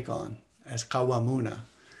we take on as Qawamuna.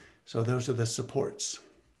 So those are the supports.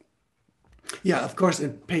 Yeah, of course,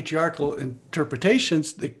 in patriarchal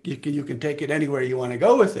interpretations, you can take it anywhere you want to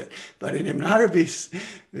go with it. But in Ibn Arabi,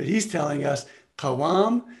 he's telling us,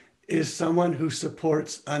 Qawam is someone who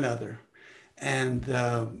supports another. And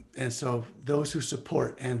so those who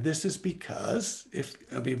support, and this is because,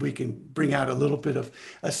 we can bring out a little bit of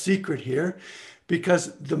a secret here,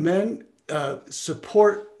 because the men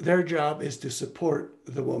support, their job is to support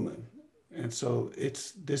the woman. And so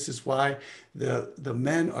this is why the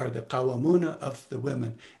men are the qawamuna of the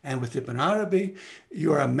women. And with Ibn Arabi,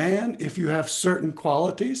 you're a man if you have certain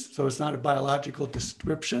qualities. So it's not a biological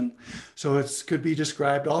description. So it could be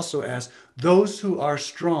described also as those who are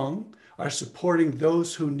strong are supporting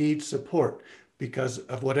those who need support because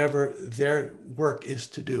of whatever their work is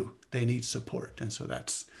to do. They need support. And so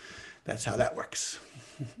that's how that works.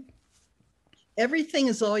 Everything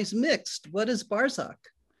is always mixed. What is barzakh?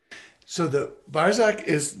 So the barzakh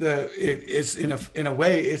is in a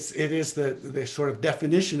way it is the sort of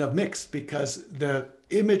definition of mixed, because the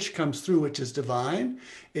image comes through, which is divine.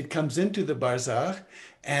 It comes into the barzakh,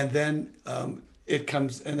 and then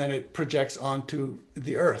it projects onto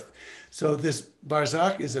the earth. So this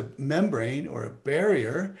barzakh is a membrane or a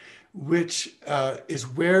barrier, which is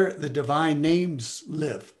where the divine names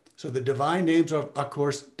live. So the divine names are, of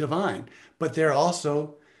course, divine, but they're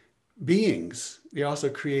also beings. They're also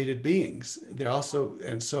created beings.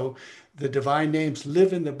 And so the divine names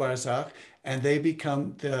live in the barzakh, and they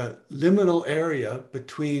become the liminal area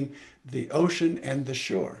between the ocean and the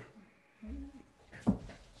shore.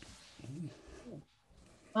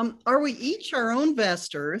 Are we each our own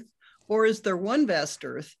vast earth, or is there one vast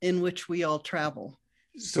earth in which we all travel?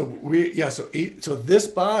 So so this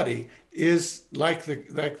body is like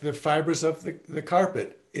the fibers of the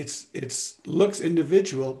carpet. It looks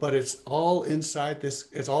individual, but it's all inside this,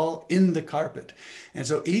 it's all in the carpet. And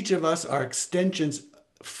so each of us are extensions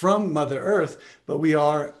from Mother Earth, but we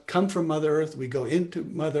come from Mother Earth, we go into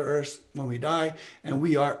Mother Earth when we die, and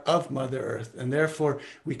we are of Mother Earth. And therefore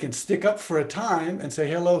we can stick up for a time and say,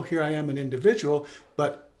 hello, here I am an individual,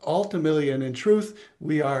 but ultimately and in truth,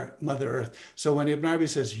 we are Mother Earth. So when Ibn Arabi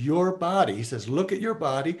says your body, he says, look at your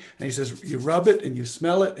body, and he says, you rub it and you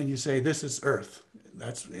smell it and you say, this is Earth.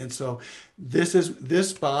 So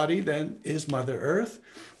this body then is Mother Earth,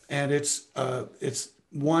 and it's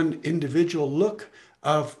one individual look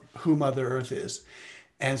of who Mother Earth is.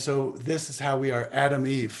 And so this is how we are Adam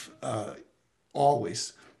Eve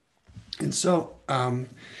always. And so and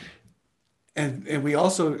we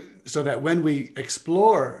also, so that when we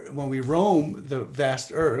explore, when we roam the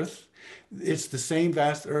vast earth, it's the same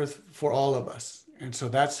vast earth for all of us. And so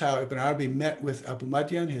that's how Ibn Arabi met with Abu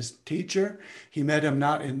Madyan, his teacher. He met him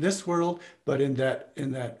not in this world, but in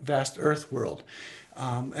that vast earth world.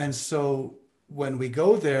 And so when we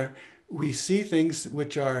go there, we see things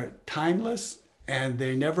which are timeless and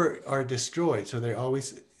they never are destroyed. So they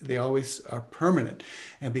always are permanent.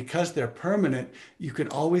 And because they're permanent, you can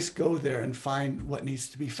always go there and find what needs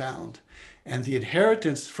to be found. And the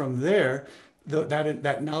inheritance from there,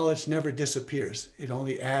 that knowledge never disappears. It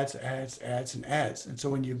only adds, and adds. And so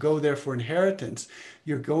when you go there for inheritance,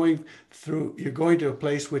 you're going to a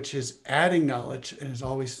place which is adding knowledge and is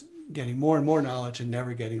always getting more and more knowledge and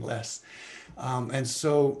never getting less. And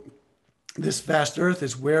so this vast earth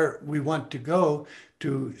is where we want to go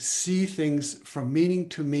to see things from meaning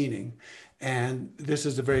to meaning. And this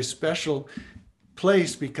is a very special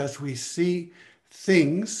place because we see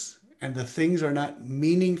things, and the things are not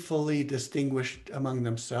meaningfully distinguished among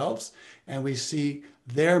themselves. And we see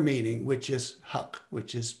their meaning, which is haqq,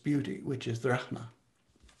 which is beauty, which is the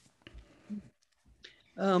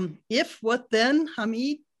rahmah. If, what then,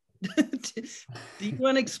 Hamid? Do you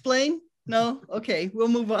want to explain? No? Okay, we'll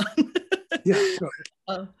move on. Yeah,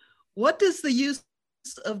 sure. What does the use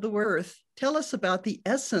of the word earth tell us about the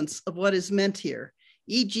essence of what is meant here?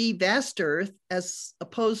 E.g., vast earth, as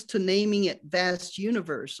opposed to naming it vast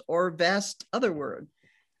universe or vast other word.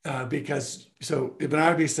 Because Ibn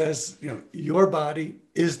Arabi says, your body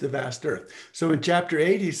is the vast earth. So in chapter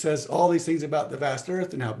 8, he says all these things about the vast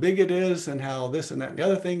earth and how big it is and how this and that and the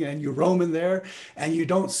other thing. And you roam in there and you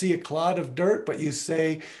don't see a clod of dirt, but you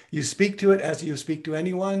speak to it as you speak to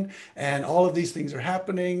anyone. And all of these things are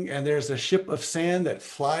happening. And there's a ship of sand that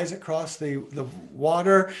flies across the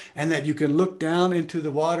water, and that you can look down into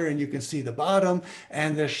the water and you can see the bottom.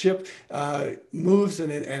 And the ship moves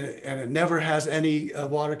and it never has any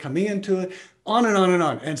water coming into it, on and on and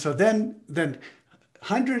on. And so then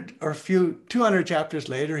 200 chapters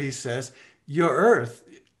later, he says, your earth,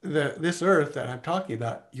 this earth that I'm talking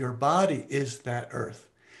about, your body is that earth.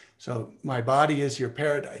 So my body is your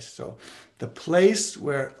paradise. So the place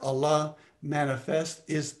where Allah manifests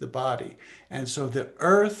is the body. And so the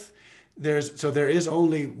earth, there is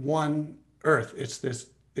only one earth. It's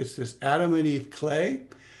this Adam and Eve clay.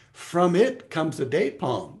 From it comes the date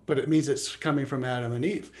palm, but it means it's coming from Adam and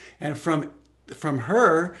Eve. And from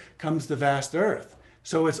her comes the vast earth.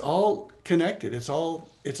 So it's all connected. It's all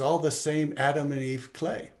the same Adam and Eve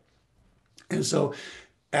clay. And so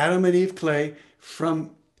Adam and Eve clay,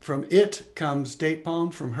 from it comes date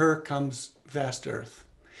palm, from her comes vast earth.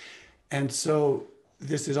 And so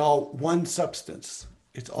this is all one substance.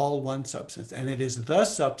 It's all one substance. And it is the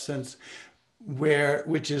substance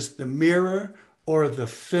which is the mirror or the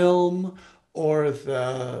film or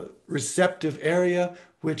the receptive area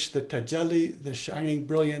which the tajalli, the shining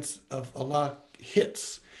brilliance of Allah,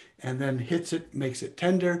 hits, and then hits it, makes it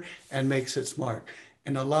tender, and makes its mark.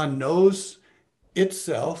 And Allah knows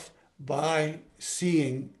itself by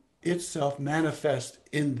seeing itself manifest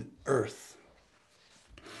in earth.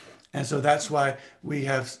 And so that's why we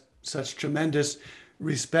have such tremendous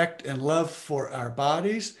respect and love for our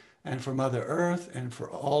bodies and for Mother Earth and for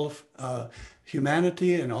all of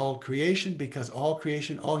humanity and all creation, because all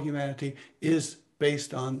creation, all humanity is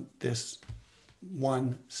based on this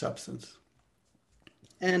one substance.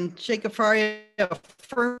 And Sheikh Afari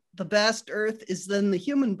affirmed the vast earth is then the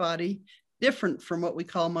human body, different from what we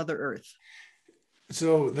call Mother Earth.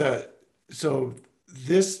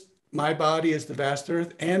 My body is the vast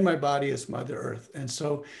earth and my body is Mother Earth. And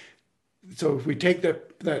so if we take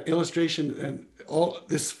that illustration and all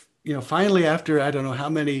this, finally after I don't know how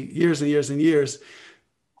many years and years and years,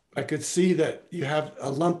 I could see that you have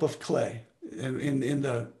a lump of clay. In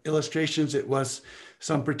the illustrations, it was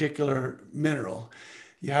some particular mineral.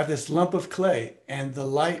 You have this lump of clay and the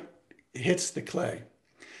light hits the clay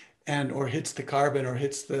or hits the carbon or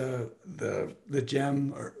hits the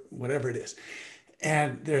gem or whatever it is.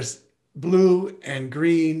 And there's blue and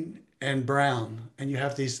green and brown. And you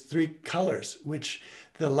have these three colors, which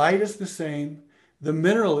the light is the same, the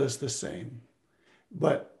mineral is the same.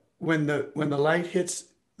 But when the light hits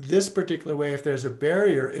this particular way, if there's a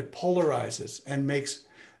barrier, it polarizes and makes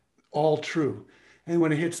all true. And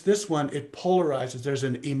when it hits this one, it polarizes. There's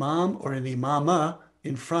an imam or an imama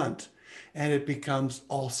in front, and it becomes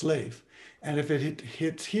all slave. And if it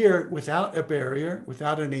hits here without a barrier,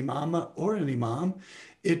 without an imama or an imam,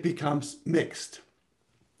 it becomes mixed.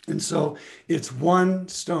 And so it's one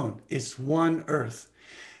stone, it's one earth,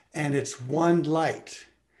 and it's one light.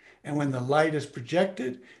 And when the light is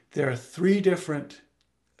projected, there are three different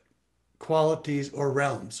qualities or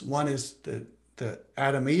realms. One is the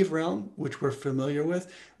Adam Eve realm, which we're familiar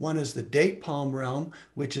with. One is the date palm realm,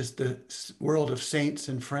 which is the world of saints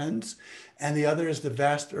and friends. And the other is the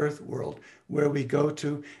vast earth world, where we go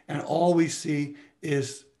to, and all we see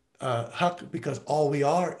is haqq, because all we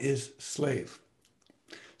are is slave.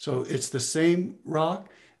 So it's the same rock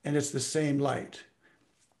and it's the same light.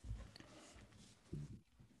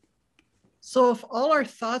 So if all our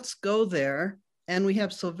thoughts go there, and we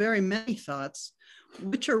have so very many thoughts,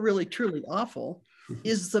 which are really truly awful,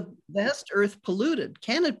 is the vast earth polluted?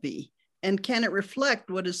 Can it be? And can it reflect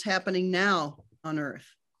what is happening now on earth?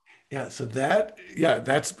 Yeah, so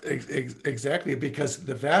that's exactly, because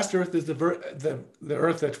the vast earth is the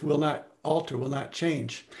earth that will not alter, will not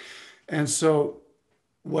change. And so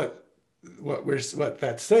what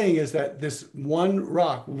that's saying is that this one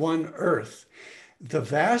rock, one earth, the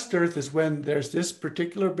vast earth is when there's this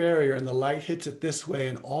particular barrier and the light hits it this way,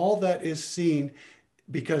 and all that is seen,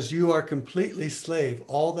 because you are completely slave,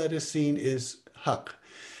 all that is seen is haq.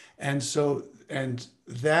 And so, and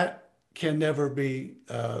that can never be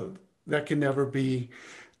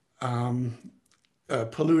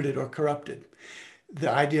polluted or corrupted.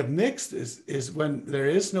 The idea of mixed is when there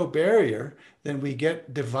is no barrier, then we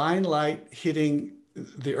get divine light hitting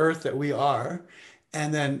the earth that we are,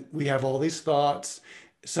 and then we have all these thoughts.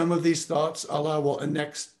 Some of these thoughts Allah will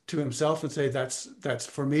annex to himself and say, that's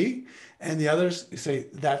for me, and the others say,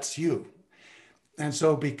 that's you. And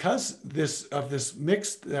so because of this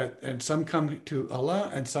mix, and some come to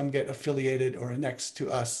Allah and some get affiliated or annexed to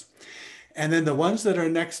us. And then the ones that are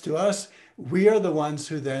next to us, we are the ones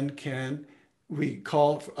who then we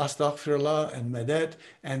call for astaghfirullah and madet,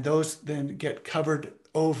 and those then get covered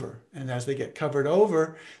over. And as they get covered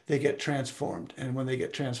over, they get transformed. And when they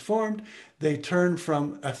get transformed, they turn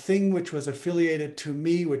from a thing which was affiliated to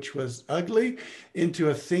me, which was ugly, into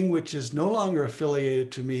a thing which is no longer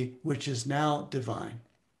affiliated to me, which is now divine.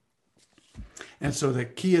 And so the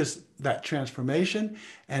key is that transformation,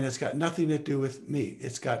 and it's got nothing to do with me.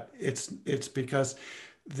 It's because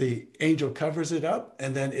the angel covers it up,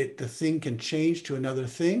 and then the thing can change to another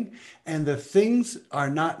thing, and the things are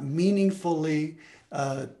not meaningfully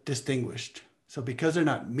distinguished. So because they're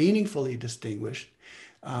not meaningfully distinguished,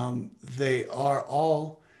 they are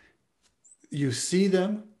all, you see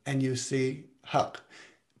them and you see haq,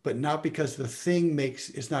 but not because the thing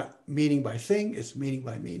it's not meaning by thing, it's meaning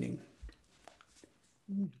by meaning.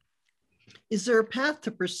 Is there a path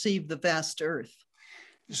to perceive the vast earth?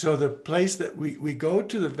 So the place that we go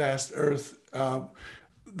to the vast earth,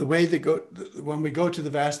 the way when we go to the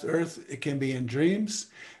vast earth, it can be in dreams,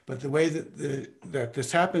 but the way that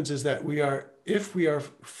this happens is that if we are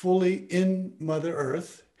fully in Mother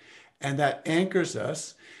Earth, and that anchors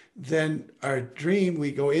us, then our dream,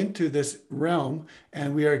 we go into this realm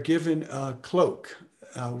and we are given a cloak.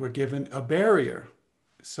 We're given a barrier,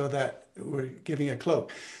 so that we're giving a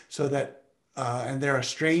cloak, so that, and there are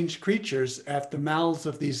strange creatures at the mouths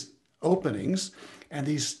of these openings, and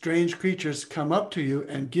these strange creatures come up to you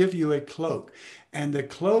and give you a cloak. And the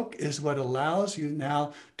cloak is what allows you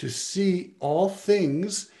now to see all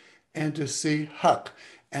things and to see haq.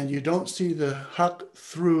 And you don't see the haq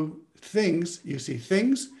through things, you see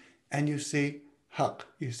things and you see haq,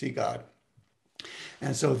 you see God.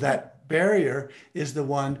 And so that barrier is the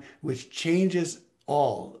one which changes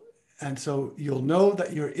all. And so you'll know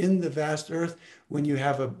that you're in the vast earth when you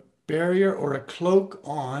have a barrier or a cloak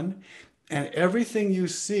on, and everything you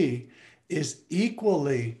see is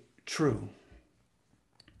equally true.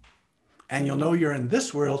 And you'll know you're in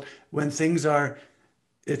this world when things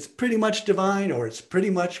it's pretty much divine, or it's pretty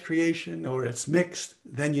much creation, or it's mixed,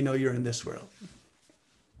 then you know you're in this world.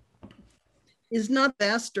 Is not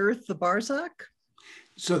vast earth the barzakh?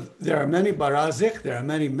 So there are many barazikh, there are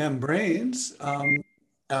many membranes.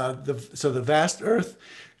 So the vast earth,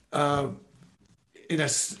 in a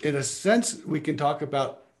sense, we can talk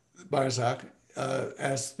about barzakh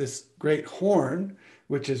as this great horn,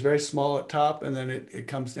 which is very small at top, and then it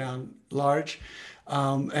comes down large.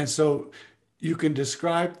 And so you can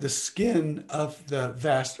describe the skin of the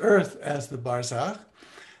vast earth as the barzakh,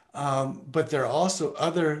 but there are also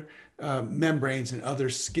other membranes and other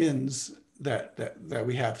skins that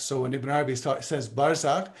we have. So when Ibn Arabi says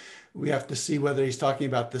barzakh, we have to see whether he's talking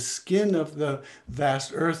about the skin of the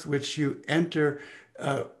vast earth, which you enter,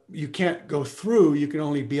 you can't go through, you can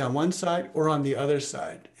only be on one side or on the other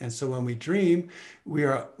side. And so when we dream,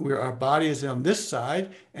 our body is on this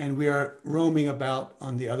side and we are roaming about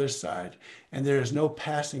on the other side. And there is no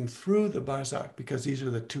passing through the barzakh, because these are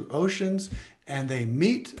the two oceans and they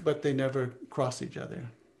meet, but they never cross each other.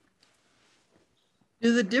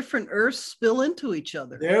 Do the different earths spill into each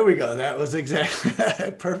other? There we go. That was exactly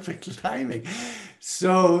perfect timing.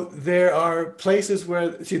 So there are places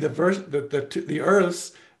where, see, the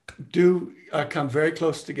earths do come very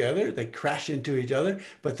close together. They crash into each other,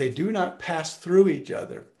 but they do not pass through each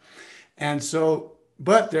other. And so,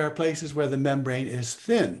 but there are places where the membrane is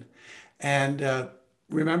thin. And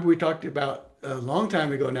remember we talked about a long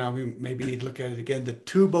time ago now, we maybe need to look at it again, the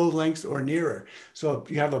 2 bow lengths or nearer. So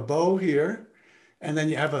you have a bow here, and then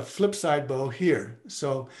you have a flip side bow here.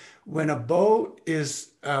 So when a bow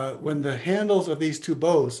is, when the handles of these 2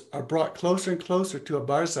 bows are brought closer and closer to a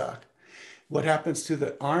barzakh, what happens to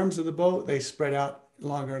the arms of the bow? They spread out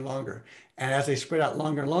longer and longer. And as they spread out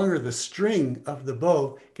longer and longer, the string of the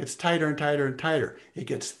bow gets tighter and tighter and tighter. It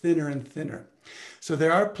gets thinner and thinner. So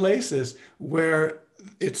there are places where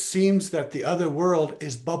it seems that the other world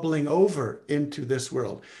is bubbling over into this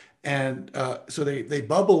world. And so they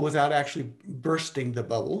bubble without actually bursting the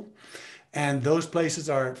bubble. And those places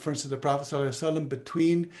are, for instance, the Prophet ﷺ,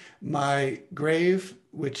 between my grave,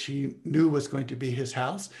 which he knew was going to be his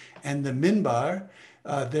house, and the minbar,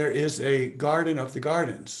 there is a garden of the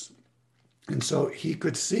gardens. And so he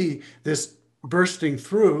could see this bursting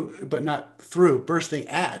through, but not through, bursting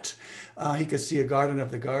at. He could see a garden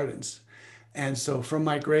of the gardens. And so from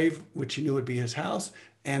my grave, which he knew would be his house,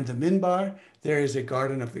 and the minbar, there is a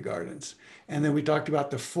garden of the gardens. And then we talked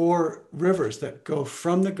about the 4 rivers that go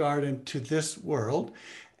from the garden to this world,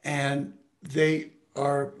 and they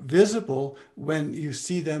are visible when you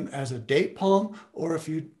see them as a date palm,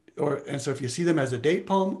 and so if you see them as a date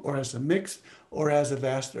palm, or as a mixed, or as a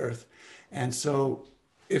vast earth. And so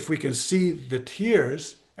if we can see the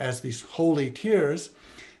tears as these holy tears,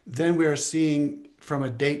 then we are seeing from a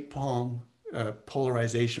date palm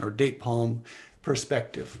polarization or date palm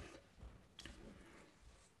perspective.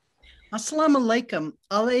 Assalamu alaikum.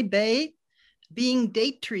 Ale Bey, being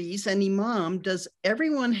date trees and imam, does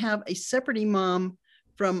everyone have a separate imam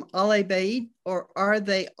from Ale Bey, or are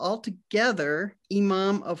they altogether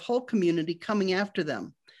imam of whole community coming after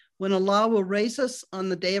them? When Allah will raise us on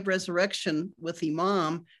the day of resurrection with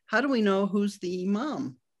imam, how do we know who's the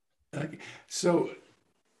imam? Okay. So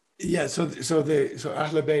yeah, so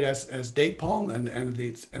Ahl Bayt as date palm and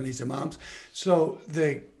these imams. So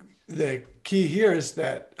the key here is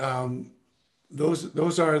that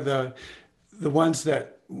those are the ones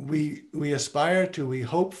that we aspire to, we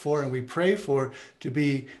hope for, and we pray for to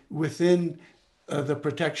be within the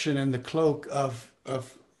protection and the cloak of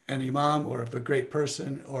an imam or of a great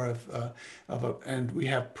person or and we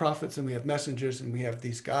have prophets and we have messengers and we have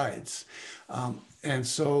these guides, and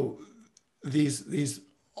so these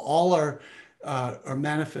all are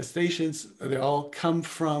manifestations. They all come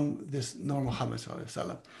from this Nur Muhammad Sallallahu Alaihi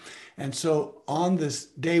Wasallam. And so on this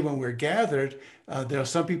day when we're gathered, there are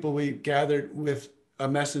some people we gathered with a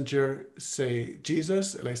messenger, say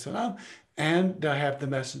Jesus alayhi salam, and I have the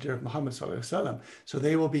messenger of Muhammad Sallallahu Alaihi Wasallam. So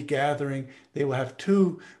they will be gathering. They will have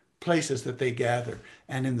 2 places that they gather.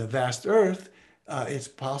 And in the vast earth, it's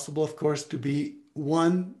possible, of course, to be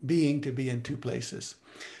one being to be in 2 places.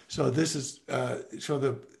 So this is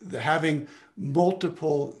having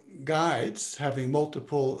multiple guides, having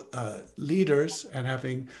multiple leaders, and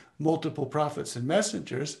having multiple prophets and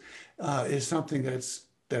messengers is something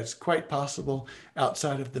that's quite possible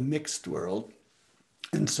outside of the mixed world.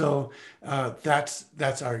 And so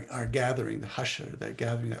that's our gathering, the hashar, that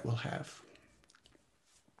gathering that we'll have.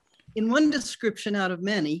 In one description out of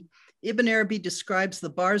many, Ibn Arabi describes the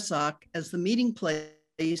barzakh as the meeting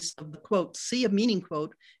place of the, quote, sea of meaning,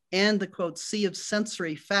 quote, and the, quote, sea of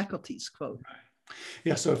sensory faculties, quote.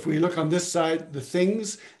 Yeah, so if we look on this side, the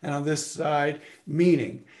things, and on this side,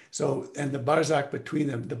 meaning. So, and the barzakh between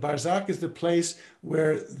them. The barzakh is the place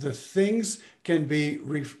where the things can be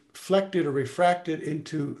reflected or refracted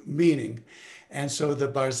into meaning. And so the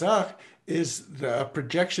barzakh is the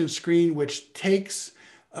projection screen which takes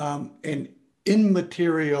an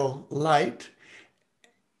immaterial light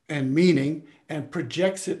and meaning and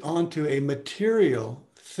projects it onto a material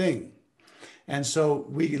thing. And so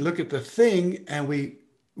we look at the thing and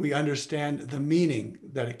we understand the meaning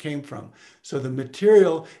that it came from. So the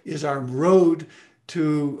material is our road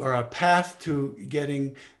to, or a path to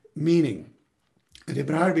getting meaning. And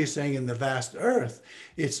Ibn Arabi is saying in the vast earth,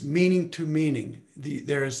 it's meaning to meaning.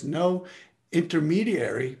 There is no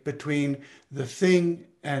intermediary between the thing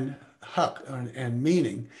and haq and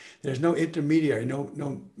meaning. There's no intermediary,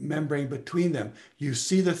 no membrane between them. You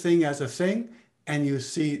see the thing as a thing, and you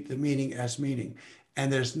see the meaning as meaning.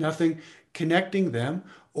 And there's nothing connecting them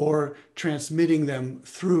or transmitting them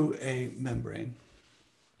through a membrane.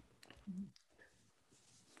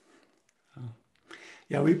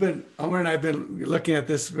 Yeah, Omar and I have been looking at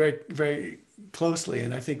this very, very closely.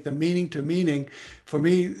 And I think the meaning to meaning, for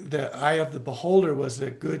me, the eye of the beholder was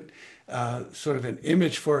a good sort of an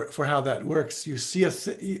image for how that works. You see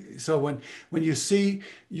so when you see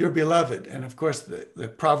your beloved, and of course the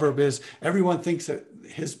proverb is everyone thinks that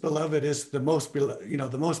his beloved is the most,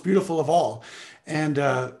 the most beautiful of all. And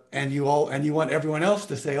you want everyone else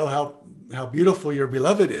to say, oh, how beautiful your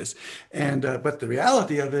beloved is. And but the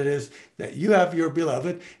reality of it is that you have your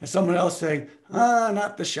beloved and someone else saying,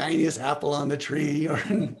 not the shiniest apple on the tree, or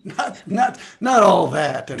not all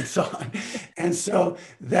that, and so on. And so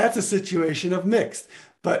that's a situation of mixed.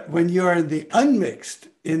 But when you're in the unmixed,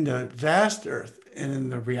 in the vast earth, and in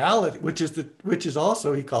the reality, which is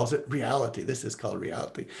also, he calls it reality. This is called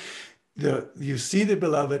reality. You see the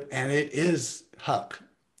beloved, and it is Haq.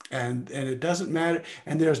 And it doesn't matter.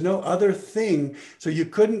 And there's no other thing. So you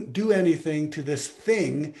couldn't do anything to this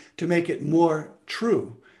thing to make it more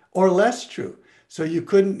true or less true. So you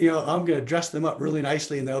couldn't, I'm going to dress them up really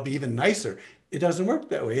nicely and they'll be even nicer. It doesn't work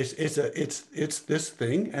that way. It's this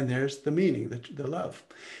thing, and there's the meaning, the love.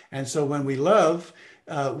 And so when we love,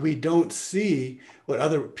 we don't see what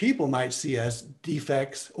other people might see as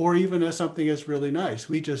defects or even as something that's really nice.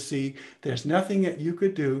 We just see there's nothing that you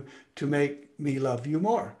could do to make me love you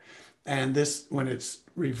more. And this, when it's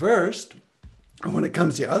reversed, or when it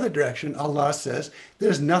comes the other direction, Allah says,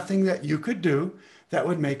 there's nothing that you could do that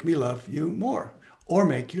would make me love you more or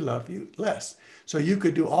make you love you less. So you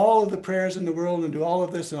could do all of the prayers in the world and do all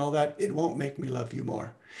of this and all that. It won't make me love you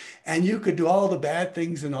more. And you could do all the bad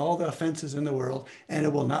things and all the offenses in the world, and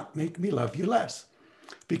it will not make me love you less.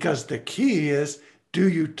 Because the key is, do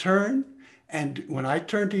you turn? And when I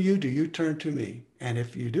turn to you, do you turn to me? And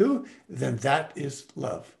if you do, then that is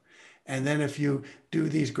love. And then if you do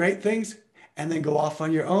these great things and then go off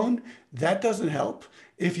on your own, that doesn't help.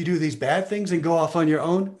 If you do these bad things and go off on your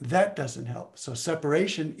own, that doesn't help. So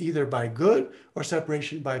separation, either by good or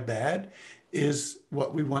separation by bad, is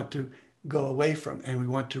what we want to go away from, and we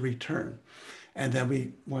want to return. And then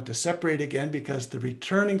we want to separate again, because the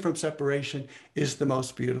returning from separation is the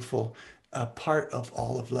most beautiful part of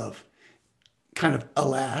all of love. Kind of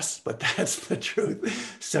alas, but that's the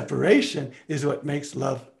truth. Separation is what makes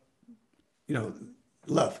love,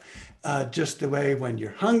 love. Just the way when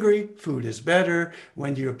you're hungry, food is better.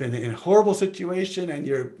 When you've been in a horrible situation and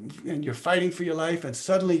you're fighting for your life and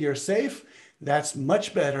suddenly you're safe, that's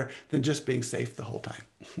much better than just being safe the whole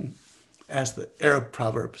time, as the Arab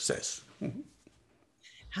proverb says.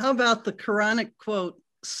 How about the Quranic quote,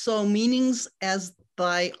 "So meanings as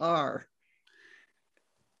thy are"?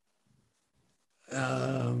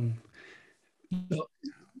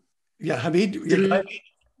 Yeah, Hamid,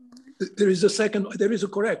 there is a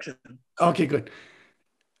correction. Okay, good.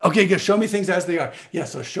 Okay, good. Show me things as they are. Yeah,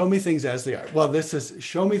 so show me things as they are. Well, this is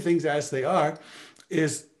show me things as they are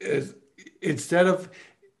is instead of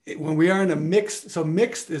when we are in a mixed, so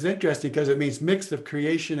mixed is interesting because it means mixed of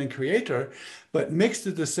creation and creator, but mixed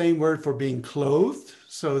is the same word for being clothed,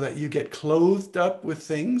 so that you get clothed up with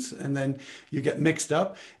things and then you get mixed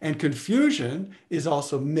up. And confusion is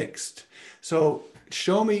also mixed. So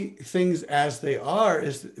show me things as they are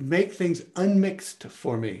is make things unmixed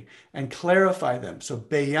for me and clarify them. So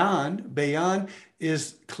bayan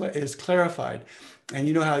is clarified. And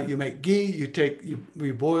you know how you make ghee,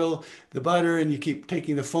 you boil the butter and you keep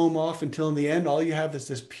taking the foam off until in the end, all you have is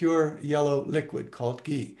this pure yellow liquid called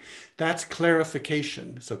ghee. That's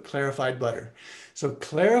clarification, so clarified butter. So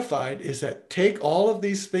clarified is that take all of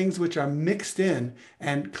these things which are mixed in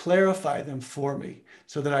and clarify them for me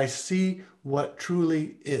so that I see what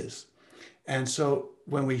truly is. And so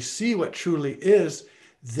when we see what truly is,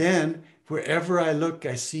 then wherever I look,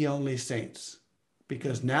 I see only saints.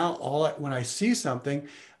 Because now when I see something,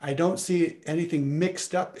 I don't see anything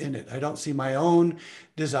mixed up in it. I don't see my own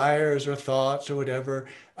desires or thoughts or whatever.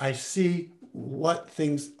 I see what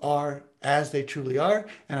things are as they truly are,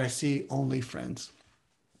 and I see only friends.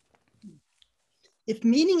 If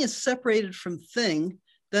meaning is separated from thing,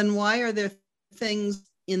 then why are there things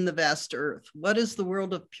in the vast earth? What is the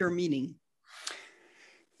world of pure meaning?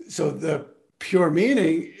 So the pure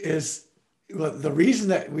meaning is, well, the reason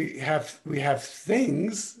that we have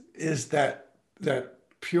things is that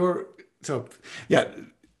pure. So yeah,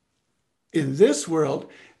 in this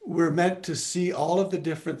world, we're meant to see all of the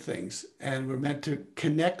different things, and we're meant to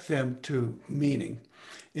connect them to meaning.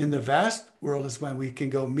 In the vast world is when we can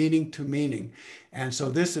go meaning to meaning. And so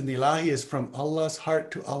this in the Ilahi is from Allah's heart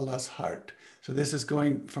to Allah's heart. So this is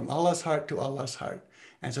going from Allah's heart to Allah's heart.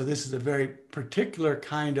 And so this is a very particular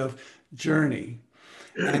kind of journey.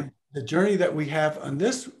 And the journey that we have on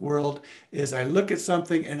this world is I look at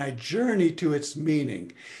something and I journey to its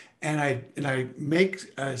meaning. And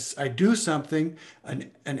I do something,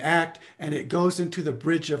 an act, and it goes into the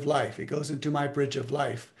bridge of life. It goes into my bridge of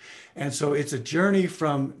life. And so it's a journey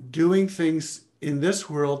from doing things in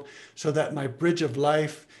this world so that my bridge of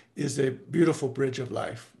life is a beautiful bridge of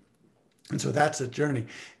life. And so that's a journey.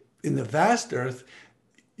 In the vast earth,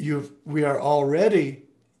 you've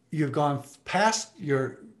gone past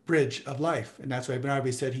your bridge of life. And that's why Ibn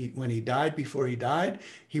Arabi said when he died, before he died,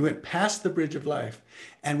 he went past the bridge of life.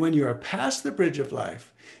 And when you are past the bridge of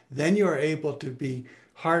life, then you are able to be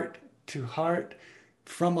heart to heart,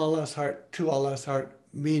 from Allah's heart to Allah's heart,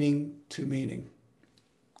 meaning to meaning.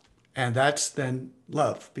 And that's then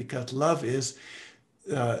love, because love is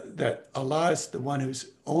that Allah is the one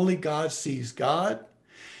who's only God sees God.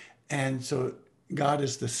 And so God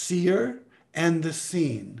is the seer and the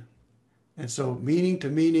seen. And so meaning to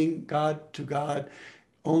meaning, God to God,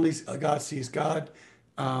 only God sees God.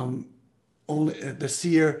 Only the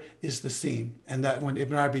seer is the seen. And that when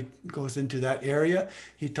Ibn Arabi goes into that area,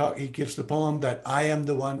 he gives the poem that I am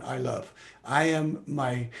the one I love. I am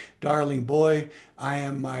my darling boy. I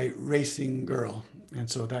am my racing girl. And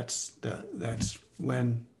so that's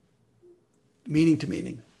when meaning to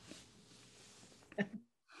meaning.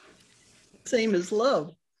 Same as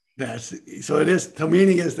love. So it is. So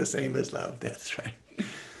meaning is the same as love. That's right.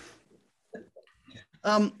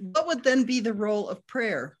 What would then be the role of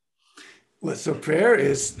prayer? Well, so prayer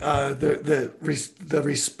is the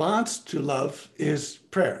response to love is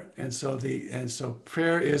prayer, and so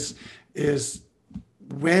prayer is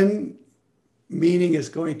when meaning is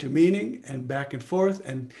going to meaning and back and forth,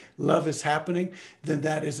 and love is happening. Then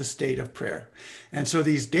that is a state of prayer. And so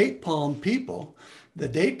these date palm people, the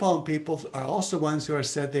date palm people are also ones who are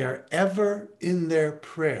said they are ever in their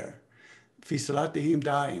prayer. Fi salatihim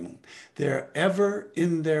da'imun. They're ever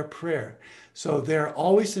in their prayer. So they're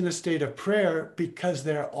always in a state of prayer because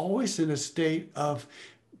they're always in a state of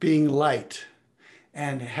being light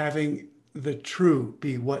and having the true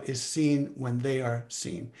be what is seen when they are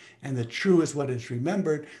seen. And the true is what is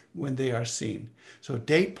remembered when they are seen. So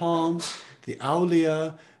date palms, the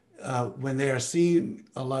awliya, when they are seen,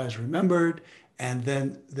 Allah is remembered. And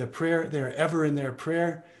then the prayer, they're ever in their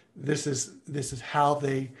prayer. This is how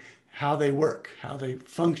they work, how they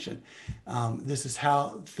function. This is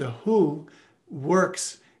how the who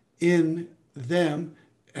works in them,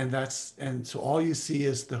 and so all you see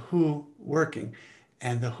is the who working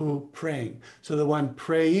and the who praying. So the one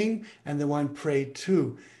praying and the one prayed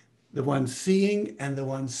to, the one seeing and the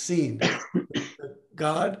one seen.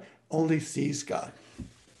 God only sees God.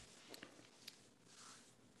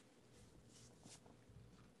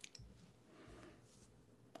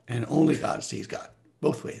 And only God sees God.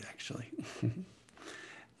 Both ways, actually.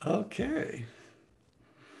 Okay.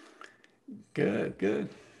 Good.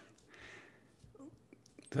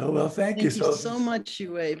 So, well, thank you. Thank you so much,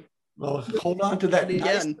 Shuaib. Well, hold on to that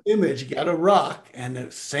nice Again. image. You got a rock, and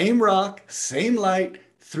the same rock, same light,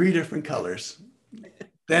 3 different colors.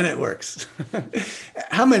 Then it works.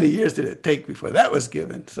 How many years did it take before that was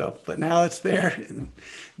given? So, but now it's there. And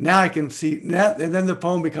now I can see that, and then the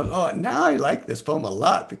poem becomes, oh, now I like this poem a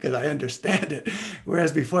lot because I understand it.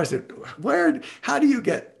 Whereas before I said, how do you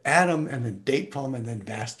get Adam and then date palm and then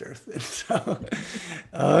vast earth? And so,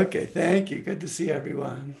 okay, thank you. Good to see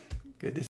everyone. Good to see